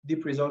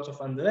deep results of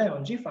Andre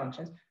on G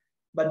functions.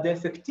 But the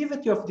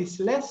effectivity of this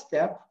last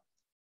step,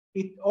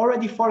 it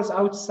already falls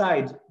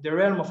outside the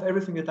realm of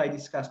everything that I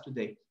discussed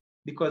today.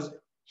 Because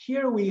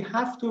here we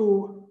have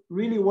to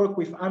really work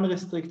with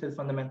unrestricted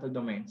fundamental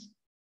domains.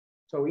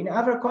 So in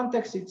other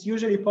contexts, it's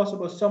usually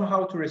possible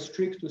somehow to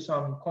restrict to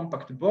some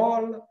compact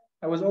ball.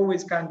 I was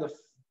always kind of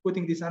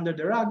putting this under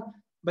the rug,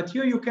 but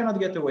here you cannot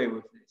get away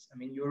with this. I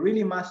mean, you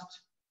really must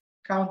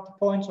count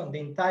points on the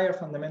entire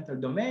fundamental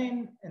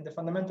domain, and the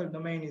fundamental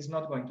domain is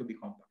not going to be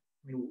compact.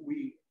 I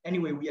mean,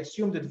 anyway, we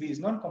assume that V is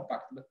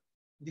non-compact, but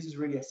this is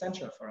really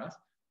essential for us.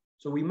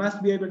 So we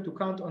must be able to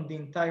count on the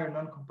entire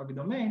non-compact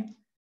domain.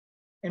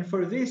 And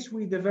for this,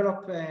 we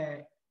develop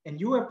a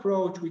new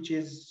approach, which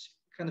is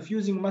kind of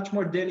using much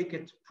more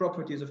delicate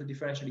properties of the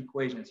differential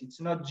equations. It's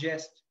not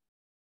just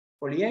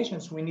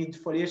foliations. We need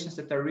foliations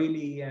that are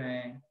really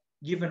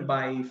given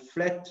by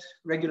flat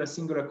regular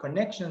singular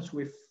connections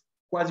with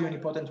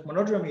quasi-unipotent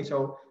monodromy.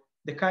 So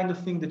the kind of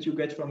thing that you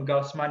get from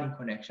Gauss-Manning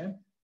connection.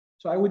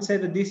 So I would say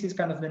that this is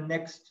kind of the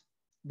next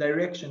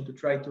direction to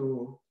try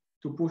to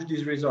push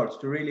these results,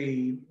 to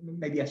really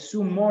maybe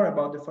assume more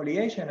about the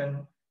foliation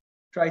and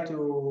try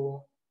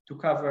to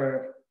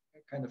cover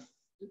kind of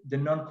the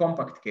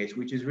non-compact case,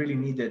 which is really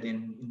needed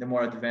in the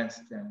more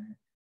advanced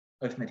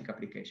arithmetic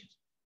applications.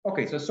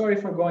 Okay, so sorry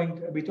for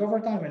going a bit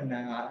over time, and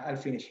I'll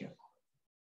finish here.